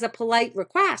it as a polite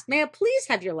request, may I please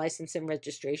have your license and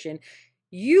registration?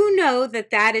 You know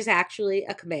that is actually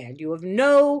a command. You have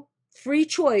no free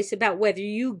choice about whether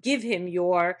you give him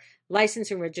your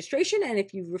license and registration. And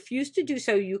if you refuse to do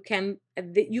so, you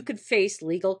could face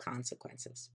legal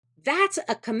consequences. That's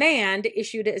a command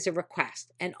issued as a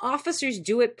request, and officers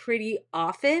do it pretty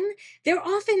often. They're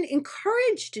often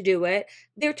encouraged to do it.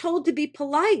 They're told to be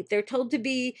polite. They're told to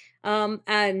be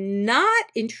not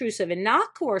intrusive and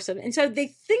not coercive, and so they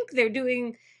think they're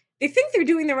doing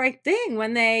the right thing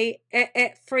when they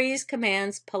phrase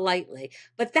commands politely.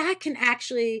 But that can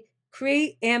actually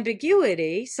create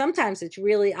ambiguity. Sometimes it's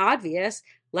really obvious.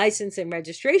 License and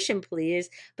registration, please.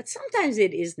 But sometimes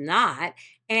it is not.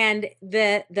 And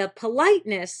the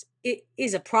politeness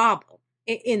is a problem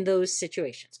in those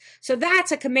situations. So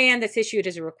that's a command that's issued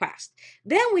as a request.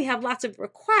 Then we have lots of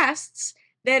requests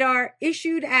that are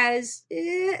issued as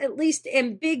at least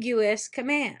ambiguous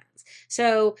commands.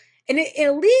 So an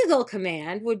illegal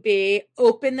command would be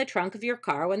open the trunk of your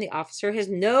car when the officer has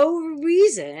no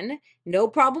reason, no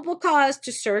probable cause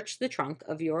to search the trunk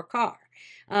of your car.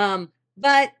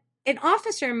 But an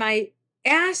officer might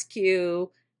ask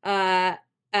you, can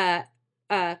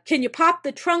you pop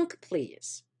the trunk,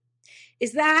 please?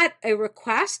 Is that a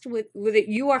request that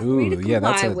you are free to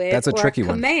comply with, that's a tricky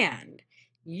command? One.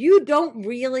 You don't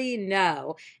really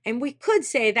know. And we could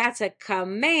say that's a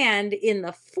command in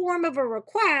the form of a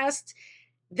request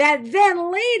that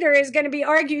then later is going to be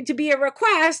argued to be a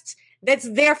request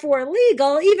that's therefore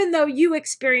legal, even though you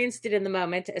experienced it in the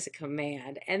moment as a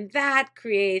command. And that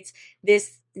creates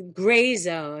this gray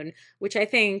zone, which I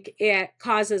think it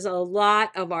causes a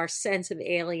lot of our sense of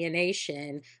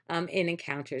alienation in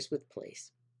encounters with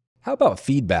police. How about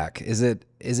feedback? Is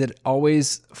it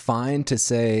always fine to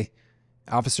say,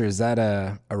 officer, is that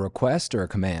a request or a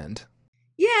command?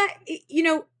 Yeah,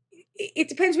 it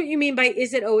depends what you mean by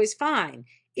is it always fine.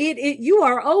 You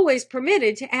are always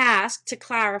permitted to ask to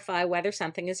clarify whether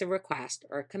something is a request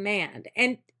or a command.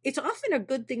 And it's often a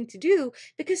good thing to do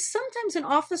because sometimes an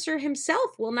officer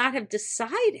himself will not have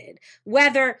decided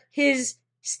whether his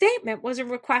statement was a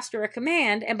request or a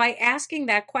command. And by asking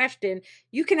that question,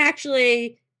 you can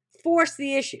actually force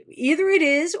the issue. Either it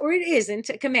is or it isn't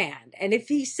a command. And if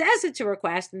he says it's a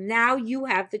request, now you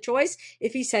have the choice.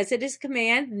 If he says it is a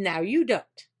command, now you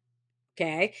don't.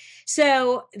 Okay.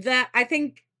 So I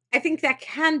think that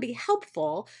can be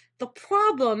helpful. The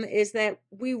problem is that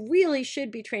we really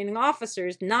should be training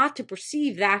officers not to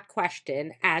perceive that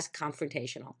question as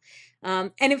confrontational.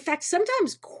 And in fact,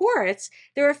 sometimes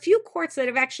there are a few courts that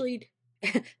have actually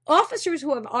officers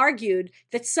who have argued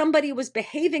that somebody was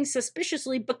behaving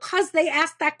suspiciously because they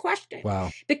asked that question. Wow.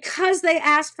 Because they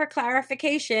asked for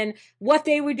clarification, what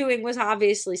they were doing was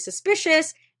obviously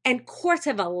suspicious. And courts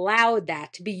have allowed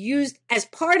that to be used as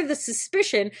part of the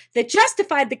suspicion that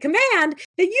justified the command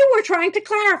that you were trying to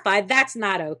clarify. That's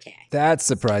not okay. That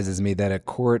surprises me that a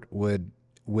court would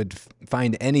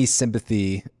find any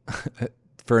sympathy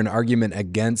for an argument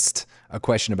against a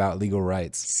question about legal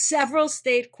rights. Several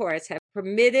state courts have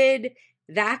permitted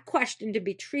that question to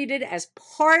be treated as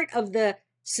part of the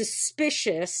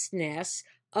suspiciousness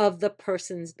of the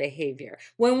person's behavior,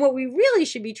 when what we really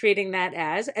should be treating that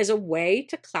as a way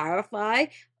to clarify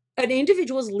an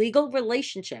individual's legal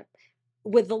relationship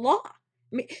with the law.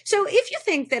 So if you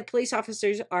think that police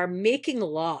officers are making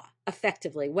law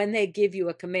effectively when they give you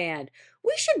a command,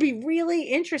 we should be really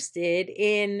interested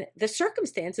in the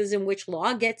circumstances in which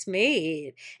law gets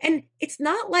made. And it's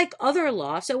not like other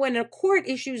law. So when a court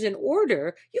issues an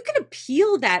order, you can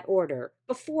appeal that order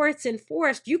before it's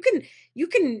enforced. You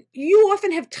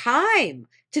often have time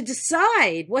to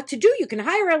decide what to do. You can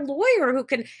hire a lawyer who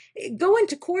can go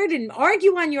into court and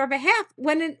argue on your behalf.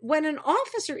 When an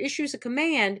officer issues a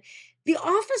command, the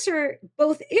officer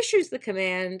both issues the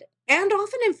command and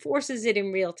often enforces it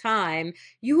in real time.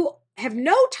 You have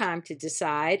no time to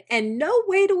decide and no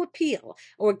way to appeal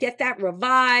or get that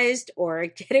revised or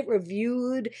get it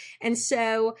reviewed. And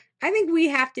so I think we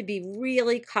have to be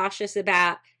really cautious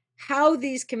about how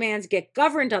these commands get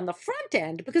governed on the front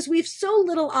end because we have so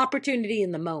little opportunity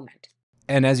in the moment.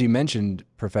 And as you mentioned,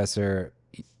 Professor,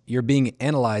 you're being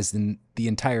analyzed in the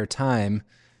entire time.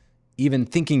 Even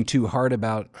thinking too hard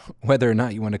about whether or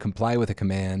not you want to comply with a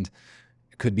command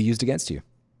could be used against you.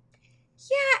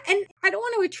 Yeah, and I don't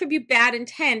want to attribute bad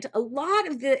intent. A lot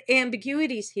of the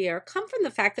ambiguities here come from the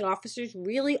fact that officers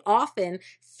really often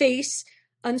face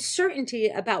uncertainty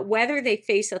about whether they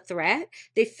face a threat.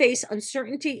 They face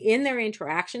uncertainty in their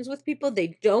interactions with people.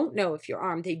 They don't know if you're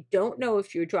armed. They don't know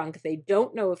if you're drunk. They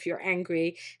don't know if you're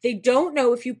angry. They don't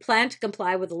know if you plan to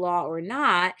comply with the law or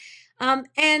not.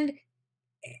 And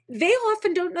they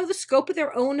often don't know the scope of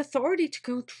their own authority to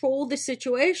control the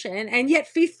situation and yet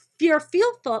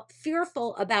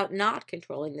fearful about not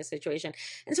controlling the situation.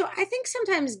 And so I think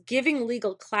sometimes giving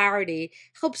legal clarity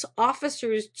helps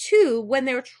officers too when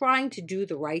they're trying to do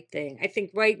the right thing. I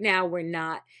think right now we're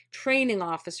not training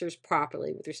officers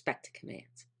properly with respect to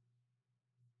commands.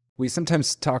 We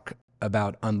sometimes talk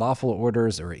about unlawful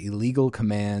orders or illegal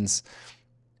commands.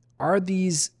 Are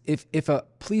these, if a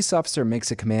police officer makes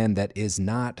a command that is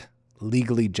not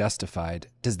legally justified,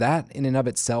 does that in and of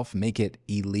itself make it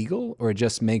illegal, or it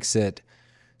just makes it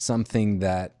something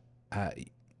that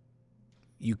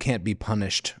you can't be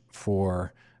punished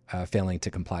for failing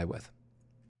to comply with?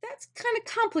 That's kind of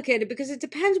complicated because it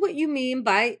depends what you mean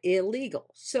by illegal.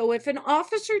 So if an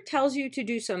officer tells you to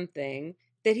do something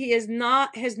that he has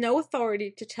no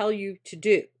authority to tell you to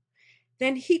do,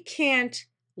 then he can't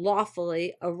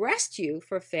lawfully arrest you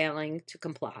for failing to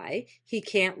comply. He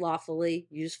can't lawfully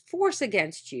use force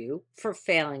against you for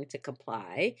failing to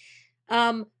comply.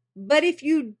 But if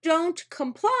you don't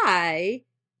comply,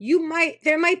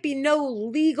 there might be no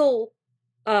legal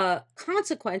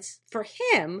consequence for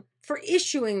him for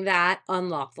issuing that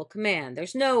unlawful command.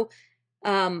 There's no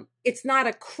it's not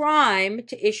a crime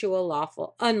to issue a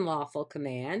unlawful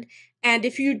command. And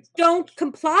if you don't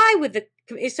comply with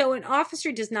so an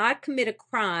officer does not commit a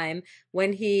crime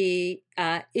when he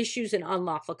issues an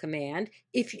unlawful command.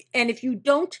 If you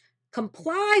don't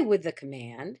comply with the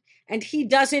command and he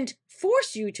doesn't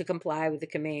force you to comply with the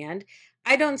command,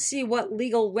 I don't see what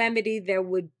legal remedy there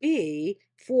would be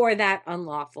for that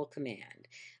unlawful command.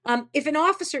 If an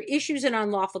officer issues an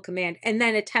unlawful command and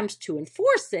then attempts to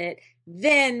enforce it,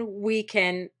 then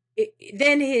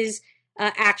his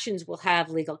actions will have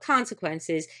legal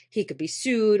consequences. He could be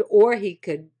sued or he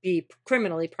could be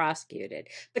criminally prosecuted.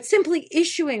 But simply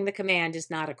issuing the command is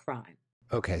not a crime.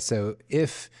 Okay, so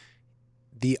if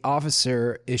the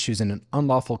officer issues an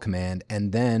unlawful command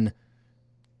and then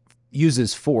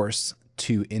uses force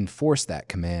to enforce that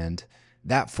command,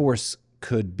 that force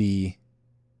could be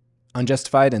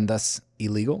unjustified and thus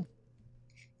illegal?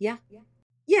 Yeah.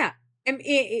 Yeah.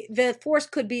 The force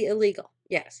could be illegal.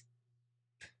 Yes.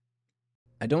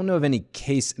 I don't know of any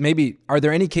case, maybe, are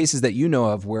there any cases that you know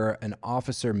of where an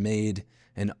officer made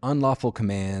an unlawful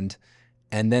command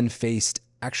and then faced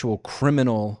actual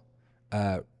criminal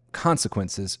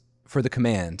consequences for the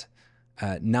command,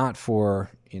 not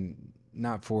for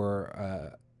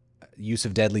use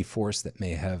of deadly force that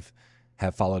may have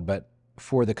followed, but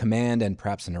for the command and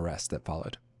perhaps an arrest that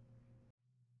followed?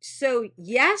 So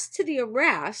yes to the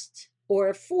arrest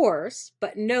or force,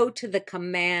 but no to the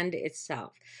command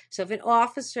itself. So if an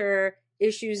officer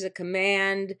issues a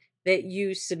command that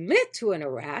you submit to an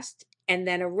arrest and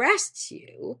then arrests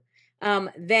you,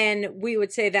 then we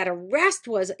would say that arrest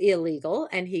was illegal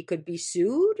and he could be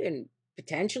sued and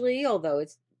potentially, although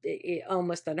it's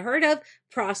almost unheard of,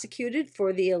 prosecuted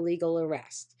for the illegal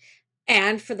arrest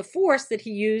and for the force that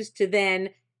he used to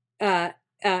then uh,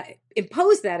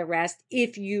 impose that arrest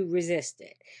if you resist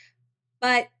it.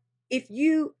 But if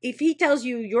he tells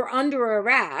you you're under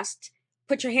arrest,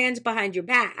 put your hands behind your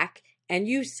back, and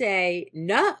you say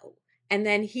no, and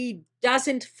then he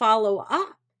doesn't follow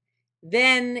up,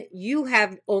 then you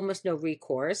have almost no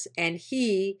recourse and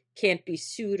he can't be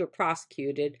sued or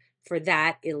prosecuted for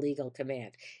that illegal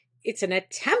command. It's an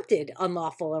attempted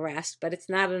unlawful arrest, but it's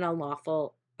not an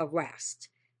unlawful arrest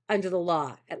under the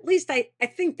law. At least I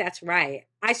think that's right.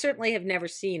 I certainly have never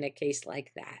seen a case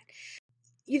like that.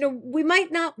 We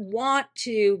might not want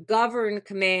to govern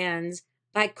commands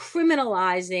by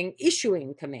criminalizing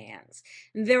issuing commands.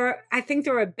 I think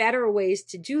there are better ways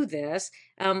to do this.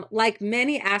 Like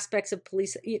many aspects of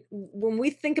police, when we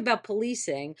think about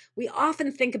policing, we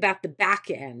often think about the back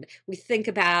end. We think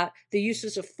about the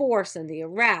uses of force and the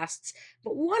arrests.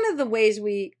 But one of the ways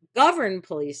we govern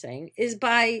policing is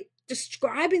by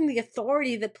describing the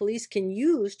authority that police can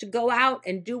use to go out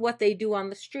and do what they do on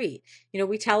the street.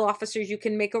 We tell officers you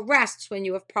can make arrests when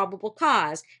you have probable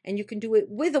cause, and you can do it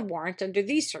with a warrant under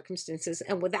these circumstances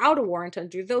and without a warrant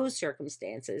under those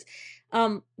circumstances.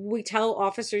 We tell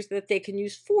officers that they can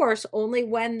use force only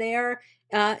when they're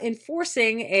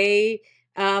enforcing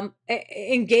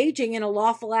engaging in a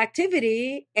lawful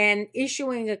activity and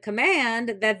issuing a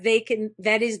command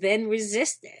that is then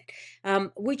resisted.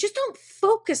 We just don't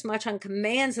focus much on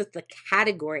commands as the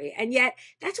category, and yet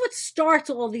that's what starts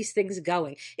all these things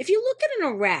going. If you look at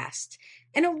an arrest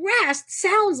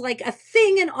sounds like a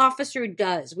thing an officer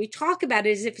does. We talk about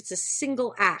it as if it's a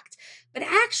single act, but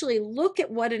actually look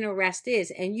at what an arrest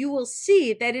is, and you will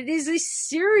see that it is a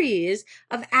series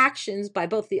of actions by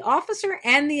both the officer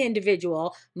and the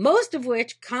individual, most of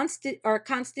which are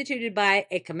constituted by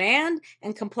a command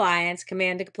and compliance.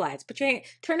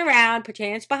 Turn around, put your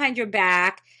hands behind your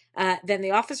back. Then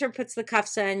the officer puts the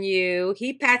cuffs on you.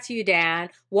 He pats you down.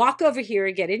 Walk over here,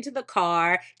 get into the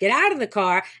car, get out of the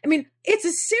car. I mean, it's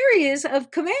a series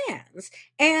of commands.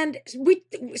 And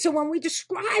so when we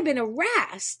describe an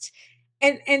arrest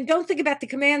and don't think about the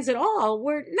commands at all,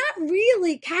 we're not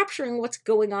really capturing what's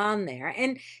going on there.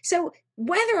 And so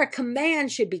whether a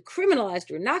command should be criminalized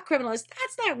or not criminalized,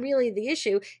 that's not really the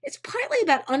issue. It's partly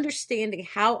about understanding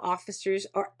how officers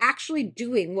are actually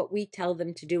doing what we tell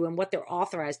them to do and what they're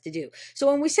authorized to do.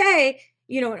 So when we say,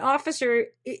 an officer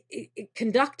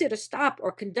conducted a stop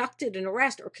or conducted an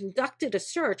arrest or conducted a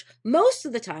search, most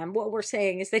of the time what we're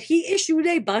saying is that he issued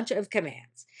a bunch of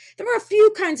commands. There are a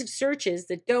few kinds of searches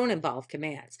that don't involve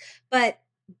commands, but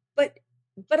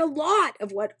a lot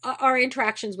of what our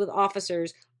interactions with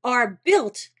officers are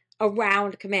built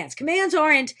around commands. Commands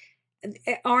aren't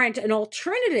an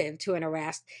alternative to an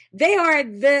arrest. They are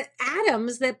the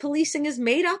atoms that policing is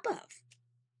made up of.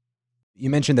 You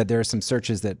mentioned that there are some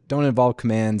searches that don't involve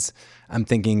commands. I'm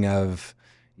thinking of,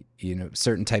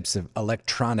 certain types of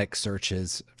electronic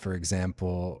searches, for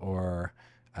example, or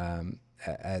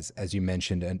as you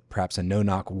mentioned, and perhaps a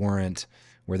no-knock warrant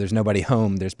where there's nobody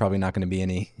home. There's probably not going to be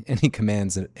any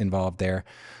commands involved there.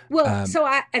 Well,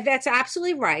 that's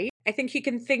absolutely right. I think you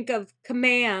can think of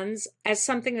commands as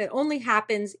something that only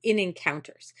happens in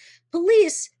encounters.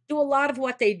 Police do a lot of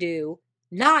what they do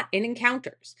not in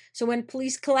encounters. So when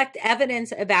police collect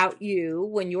evidence about you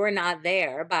when you're not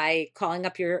there by calling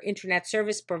up your internet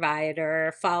service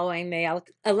provider, following the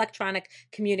Electronic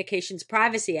Communications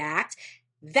Privacy Act,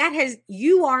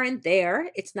 you aren't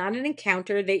there. It's not an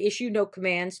encounter. They issue no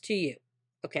commands to you.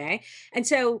 Okay. And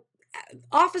so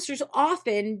officers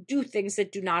often do things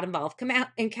that do not involve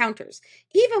encounters.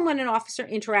 Even when an officer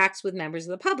interacts with members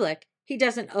of the public, he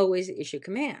doesn't always issue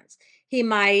commands. He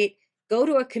might go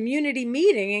to a community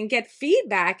meeting and get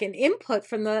feedback and input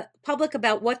from the public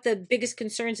about what the biggest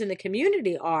concerns in the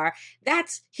community are.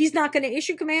 He's not going to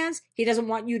issue commands. He doesn't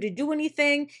want you to do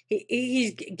anything.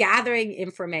 He's gathering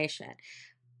information.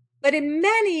 But in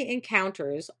many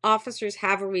encounters, officers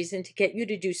have a reason to get you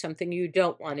to do something you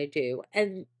don't want to do.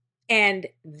 And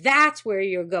that's where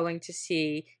you're going to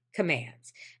see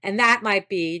commands. And that might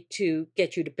be to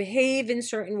get you to behave in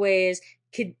certain ways,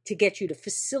 to get you to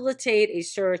facilitate a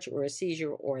search or a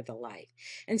seizure or the like.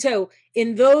 And so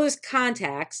in those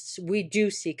contexts, we do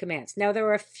see commands. Now, there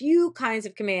are a few kinds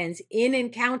of commands in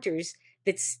encounters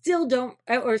that still don't,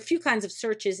 or a few kinds of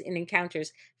searches in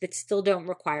encounters that still don't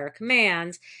require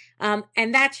commands.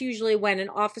 And that's usually when an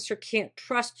officer can't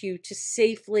trust you to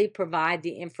safely provide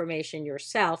the information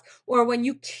yourself, or when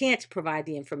you can't provide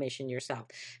the information yourself.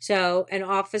 So an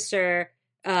officer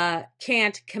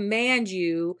can't command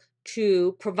you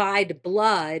to provide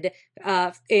blood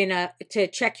to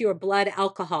check your blood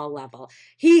alcohol level.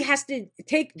 He has to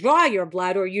draw your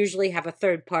blood, or usually have a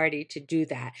third party to do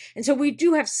that. And so we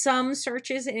do have some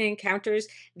searches and encounters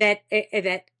that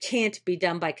can't be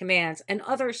done by commands, and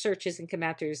other searches and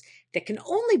encounters that can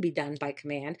only be done by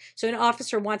command. So an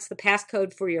officer wants the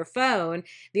passcode for your phone.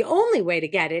 The only way to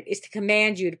get it is to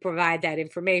command you to provide that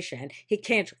information. He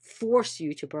can't force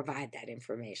you to provide that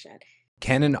information.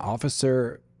 Can an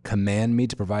officer command me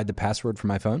to provide the password for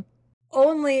my phone?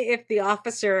 Only if the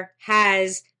officer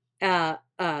has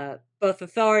both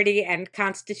authority and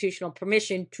constitutional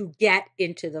permission to get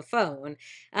into the phone.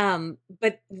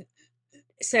 But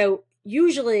so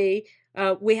usually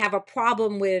we have a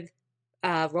problem with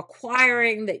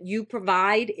requiring that you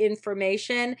provide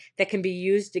information that can be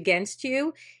used against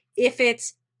you. If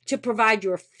it's to provide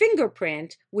your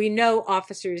fingerprint, we know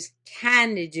officers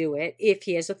can do it if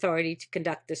he has authority to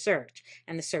conduct the search,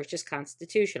 and the search is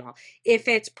constitutional. If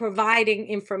it's providing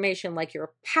information like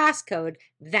your passcode,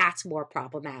 that's more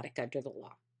problematic under the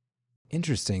law.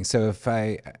 Interesting. So if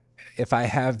I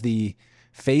have the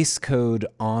face code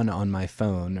on my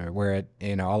phone, or where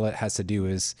all it has to do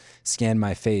is scan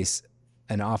my face,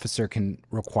 an officer can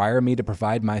require me to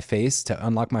provide my face to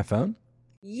unlock my phone?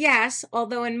 Yes,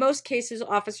 although in most cases,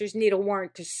 officers need a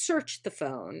warrant to search the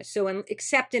phone. So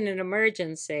except in an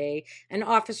emergency, an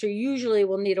officer usually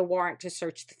will need a warrant to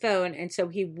search the phone. And so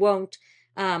he won't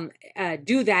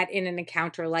do that in an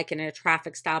encounter, like in a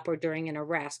traffic stop or during an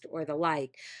arrest or the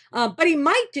like. But he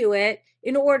might do it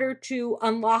in order to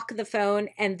unlock the phone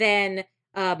and then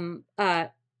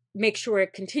make sure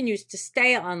it continues to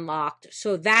stay unlocked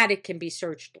so that it can be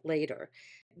searched later.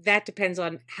 That depends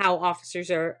on how officers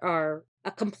are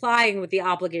complying with the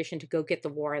obligation to go get the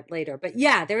warrant later. But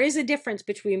yeah, there is a difference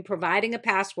between providing a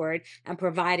password and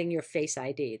providing your Face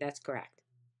ID. That's correct.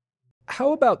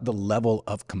 How about the level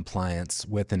of compliance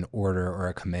with an order or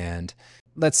a command?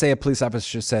 Let's say a police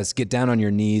officer says, get down on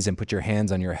your knees and put your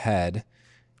hands on your head.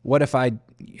 What if I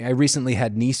recently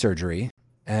had knee surgery,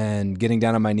 and getting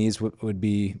down on my knees would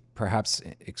be perhaps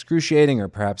excruciating or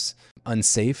perhaps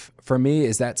unsafe for me?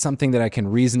 Is that something that I can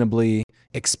reasonably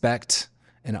expect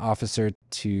an officer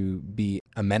to be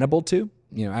amenable to?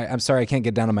 I'm sorry, I can't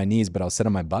get down on my knees, but I'll sit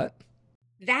on my butt.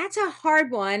 That's a hard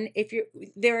one.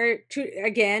 There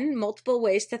are multiple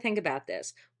ways to think about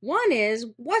this. One is,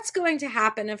 what's going to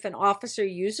happen if an officer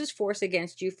uses force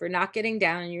against you for not getting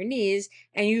down on your knees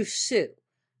and you sue?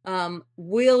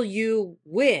 Will you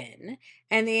win?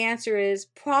 And the answer is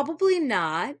probably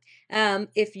not.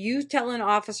 If you tell an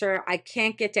officer, I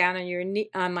can't get down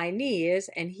on my knees,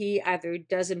 and he either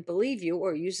doesn't believe you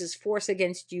or uses force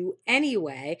against you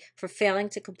anyway for failing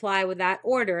to comply with that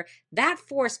order, that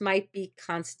force might be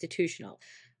constitutional.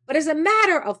 But as a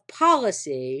matter of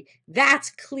policy, that's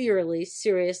clearly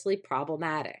seriously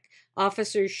problematic.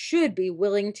 Officers should be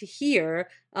willing to hear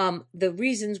the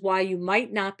reasons why you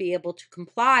might not be able to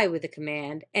comply with a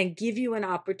command and give you an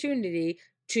opportunity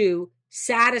to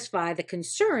satisfy the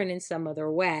concern in some other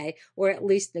way, or at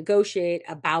least negotiate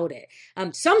about it.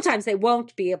 Sometimes they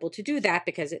won't be able to do that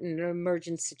because in an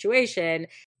emergent situation,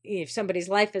 if somebody's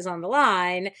life is on the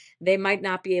line, they might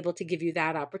not be able to give you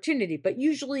that opportunity, but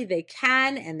usually they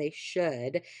can and they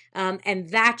should. And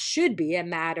that should be a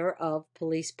matter of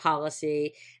police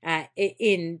policy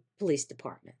in police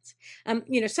departments.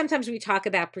 Sometimes we talk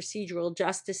about procedural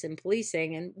justice in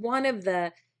policing, and one of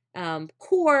the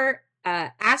core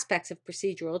aspects of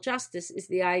procedural justice is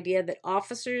the idea that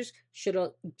officers should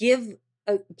give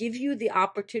you the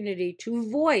opportunity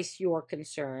to voice your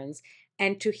concerns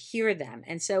and to hear them.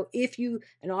 And so if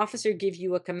an officer gives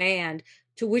you a command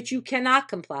to which you cannot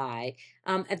comply,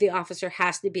 the officer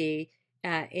has to be,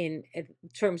 in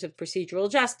terms of procedural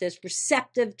justice,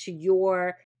 receptive to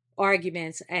your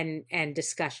arguments and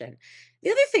discussion.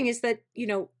 The other thing is that,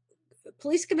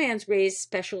 police commands raise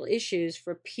special issues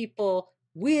for people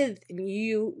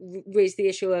you raised the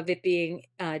issue of it being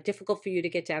difficult for you to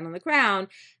get down on the ground.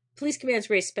 Police commands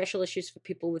raise special issues for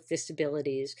people with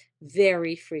disabilities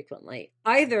very frequently,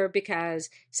 either because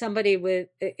somebody with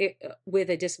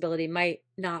a disability might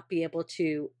not be able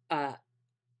to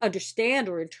understand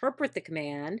or interpret the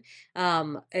command.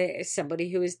 Somebody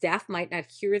who is deaf might not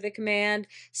hear the command.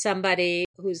 Somebody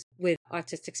who's with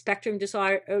autistic spectrum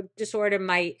disorder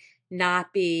might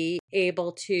not be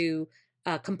able to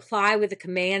comply with the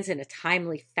commands in a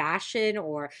timely fashion,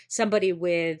 or somebody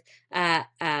with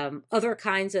other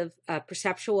kinds of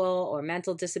perceptual or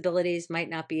mental disabilities might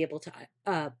not be able to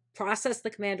process the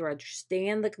command or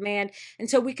understand the command. And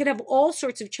so we could have all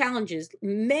sorts of challenges.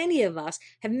 Many of us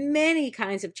have many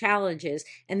kinds of challenges,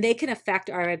 and they can affect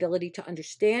our ability to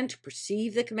understand, to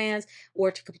perceive the commands,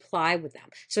 or to comply with them.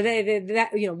 So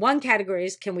one category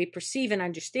is, can we perceive and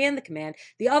understand the command?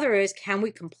 The other is, can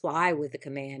we comply with the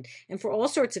command? And for all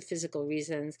sorts of physical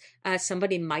reasons,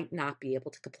 somebody might not be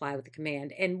able to comply with the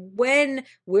command. And when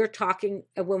we're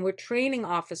training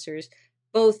officers,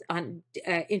 both on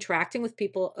interacting with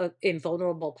people in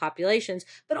vulnerable populations,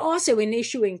 but also in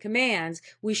issuing commands,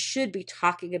 we should be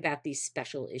talking about these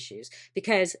special issues,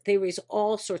 because they raise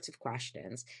all sorts of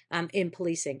questions in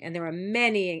policing. And there are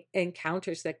many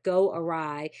encounters that go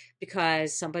awry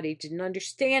because somebody didn't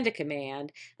understand a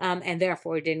command and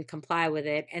therefore didn't comply with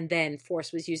it, and then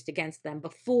force was used against them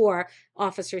before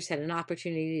officers had an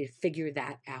opportunity to figure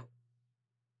that out.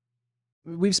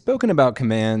 We've spoken about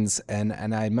commands, and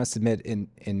I must admit,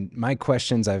 in my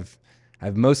questions, I've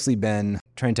mostly been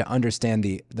trying to understand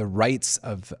the rights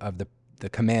of the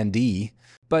commandee.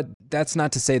 But that's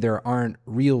not to say there aren't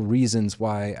real reasons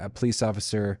why a police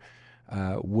officer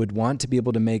would want to be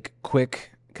able to make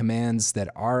quick commands that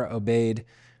are obeyed.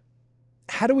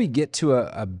 How do we get to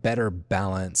a better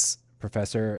balance,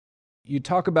 Professor? You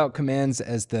talk about commands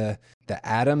as the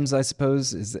atoms, I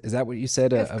suppose. Is that what you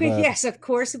said? Yes, of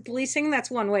course. Policing,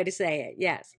 that's one way to say it.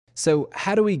 Yes. So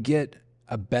how do we get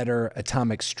a better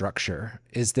atomic structure?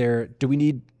 Do we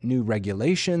need new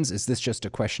regulations? Is this just a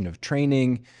question of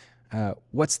training?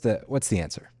 What's the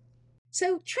answer?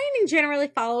 So training generally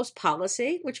follows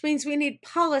policy, which means we need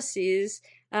policies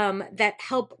that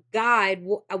help guide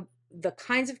the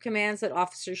kinds of commands that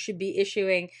officers should be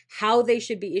issuing, how they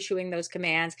should be issuing those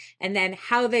commands, and then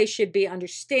how they should be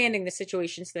understanding the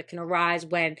situations that can arise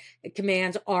when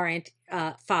commands aren't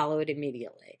followed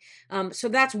immediately. So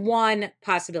that's one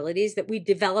possibility, is that we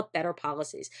develop better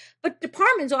policies. But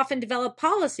departments often develop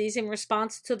policies in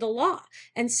response to the law.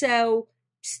 And so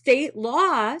state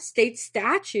law, state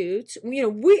statutes,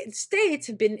 states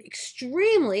have been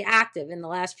extremely active in the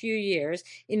last few years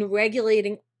in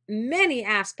regulating many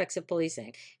aspects of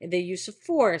policing, the use of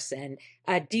force and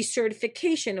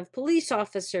decertification of police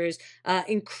officers,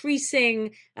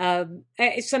 increasing,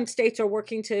 some states are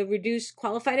working to reduce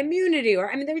qualified immunity,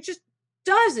 there are just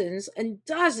dozens and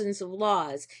dozens of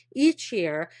laws each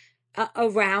year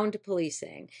around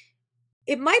policing.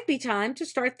 It might be time to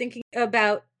start thinking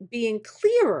about being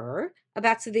clearer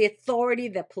about the authority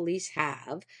that police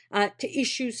have to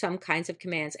issue some kinds of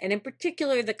commands, and in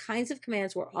particular, the kinds of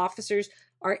commands where officers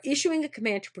are issuing a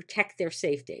command to protect their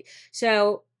safety.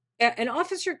 So an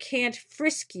officer can't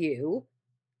frisk you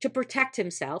to protect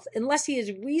himself unless he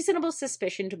has reasonable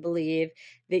suspicion to believe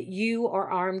that you are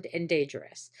armed and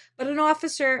dangerous. But an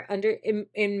officer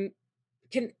in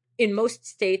most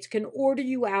states can order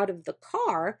you out of the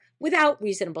car without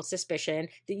reasonable suspicion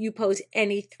that you pose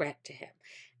any threat to him.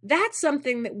 That's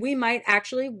something that we might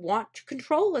actually want to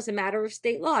control as a matter of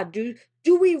state law.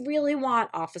 Do we really want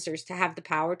officers to have the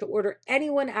power to order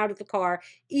anyone out of the car,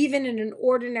 even in an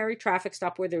ordinary traffic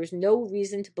stop where there is no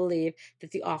reason to believe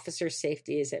that the officer's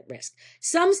safety is at risk?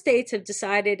 Some states have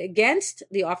decided against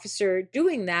the officer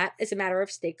doing that as a matter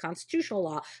of state constitutional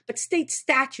law, but state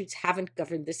statutes haven't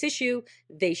governed this issue.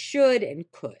 They should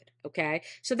and could. Okay,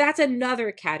 so that's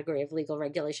another category of legal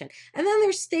regulation. And then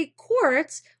there's state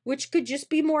courts, which could just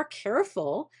be more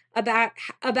careful about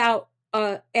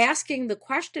asking the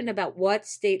question about what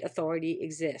state authority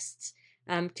exists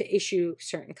to issue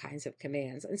certain kinds of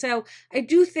commands. And so I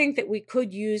do think that we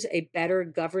could use a better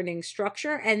governing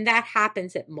structure, and that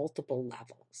happens at multiple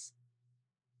levels.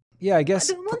 Yeah, I guess.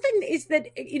 The one thing is that,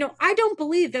 I don't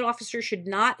believe that officers should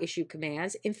not issue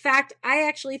commands. In fact, I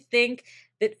actually think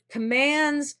that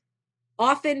commands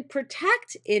often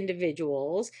protect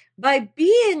individuals by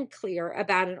being clear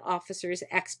about an officer's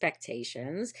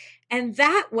expectations, and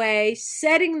that way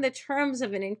setting the terms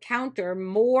of an encounter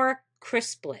more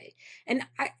crisply. And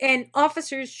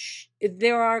officers,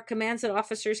 there are commands that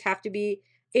officers have to be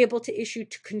able to issue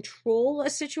to control a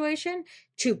situation,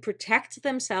 to protect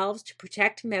themselves, to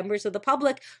protect members of the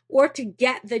public, or to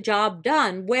get the job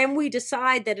done. When we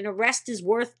decide that an arrest is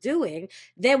worth doing,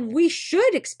 then we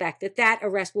should expect that that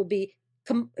arrest will be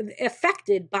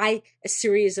affected by a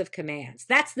series of commands.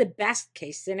 That's the best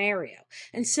case scenario.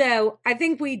 And so I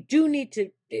think we do need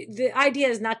to, the idea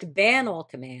is not to ban all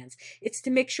commands. It's to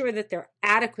make sure that they're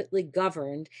adequately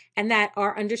governed and that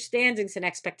our understandings and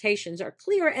expectations are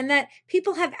clear and that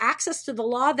people have access to the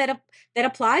law that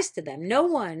applies to them. No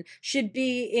one should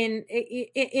be in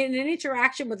an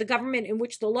interaction with the government in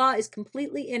which the law is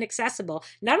completely inaccessible,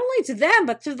 not only to them,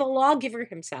 but to the lawgiver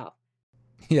himself.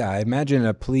 Yeah, I imagine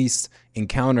a police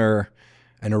encounter,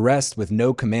 an arrest with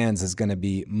no commands is going to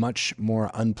be much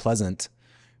more unpleasant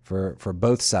for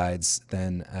both sides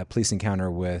than a police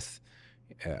encounter with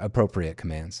appropriate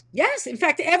commands. Yes, in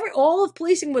fact, all of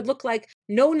policing would look like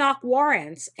no-knock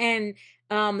warrants, and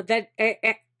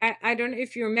I don't know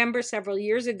if you remember several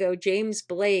years ago, James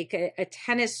Blake, a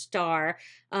tennis star,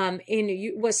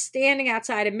 was standing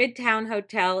outside a Midtown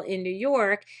hotel in New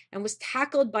York and was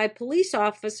tackled by police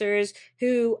officers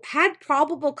who had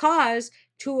probable cause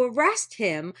to arrest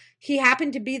him. He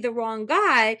happened to be the wrong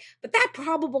guy, but that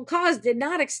probable cause did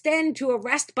not extend to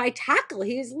arrest by tackle.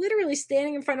 He was literally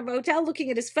standing in front of a hotel looking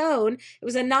at his phone. It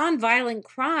was a nonviolent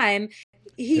crime.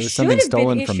 He was something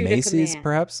stolen from Macy's,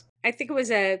 perhaps? I think it was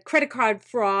a credit card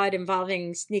fraud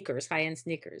involving sneakers, high-end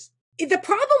sneakers. The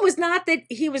problem was not that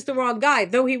he was the wrong guy,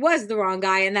 though he was the wrong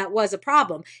guy, and that was a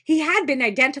problem. He had been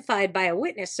identified by a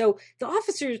witness, so the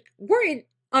officers weren't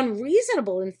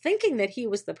unreasonable in thinking that he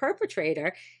was the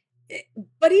perpetrator.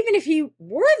 But even if he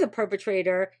were the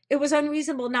perpetrator, it was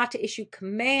unreasonable not to issue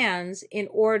commands in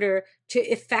order to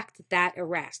effect that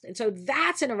arrest. And so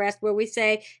that's an arrest where we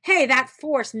say, hey, that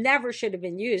force never should have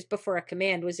been used before a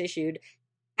command was issued.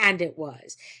 And it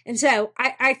was. And so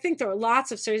I think there are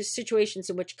lots of situations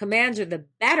in which commands are the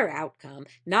better outcome,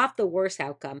 not the worse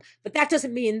outcome. But that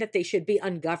doesn't mean that they should be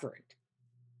ungoverned.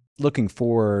 Looking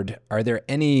forward, are there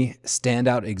any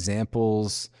standout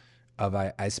examples of,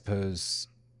 I suppose,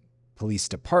 police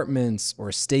departments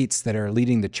or states that are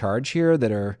leading the charge here,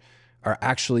 that are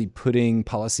actually putting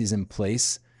policies in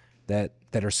place that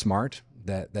are smart,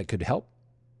 that could help?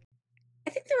 I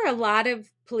think there are a lot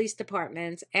of police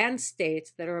departments and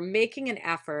states that are making an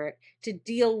effort to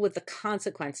deal with the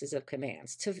consequences of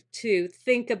commands, to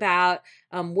think about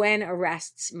when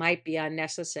arrests might be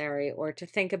unnecessary, or to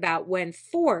think about when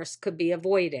force could be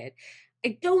avoided.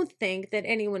 I don't think that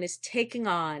anyone is taking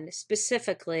on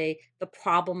specifically the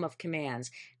problem of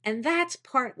commands. And that's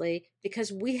partly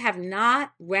because we have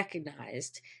not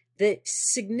recognized the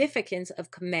significance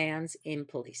of commands in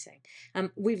policing.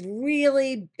 We've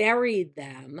really buried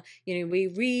them. We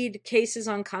read cases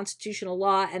on constitutional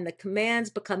law and the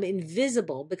commands become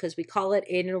invisible because we call it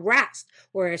an arrest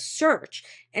or a search.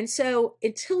 And so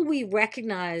until we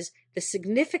recognize the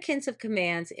significance of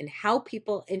commands in how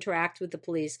people interact with the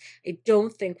police, I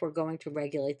don't think we're going to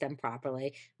regulate them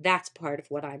properly. That's part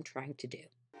of what I'm trying to do.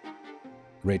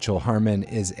 Rachel Harmon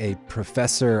is a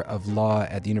professor of law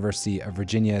at the University of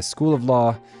Virginia School of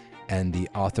Law and the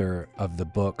author of the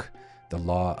book, The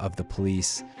Law of the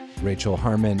Police. Rachel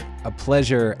Harmon, a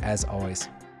pleasure as always.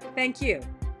 Thank you.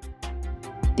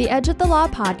 The Edge of the Law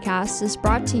podcast is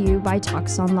brought to you by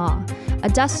Talks on Law, a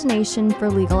destination for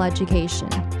legal education.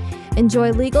 Enjoy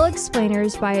legal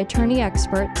explainers by attorney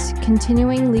experts,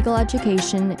 continuing legal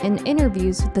education, and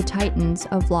interviews with the titans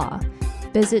of law.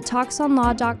 Visit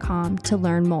talksonlaw.com to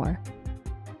learn more.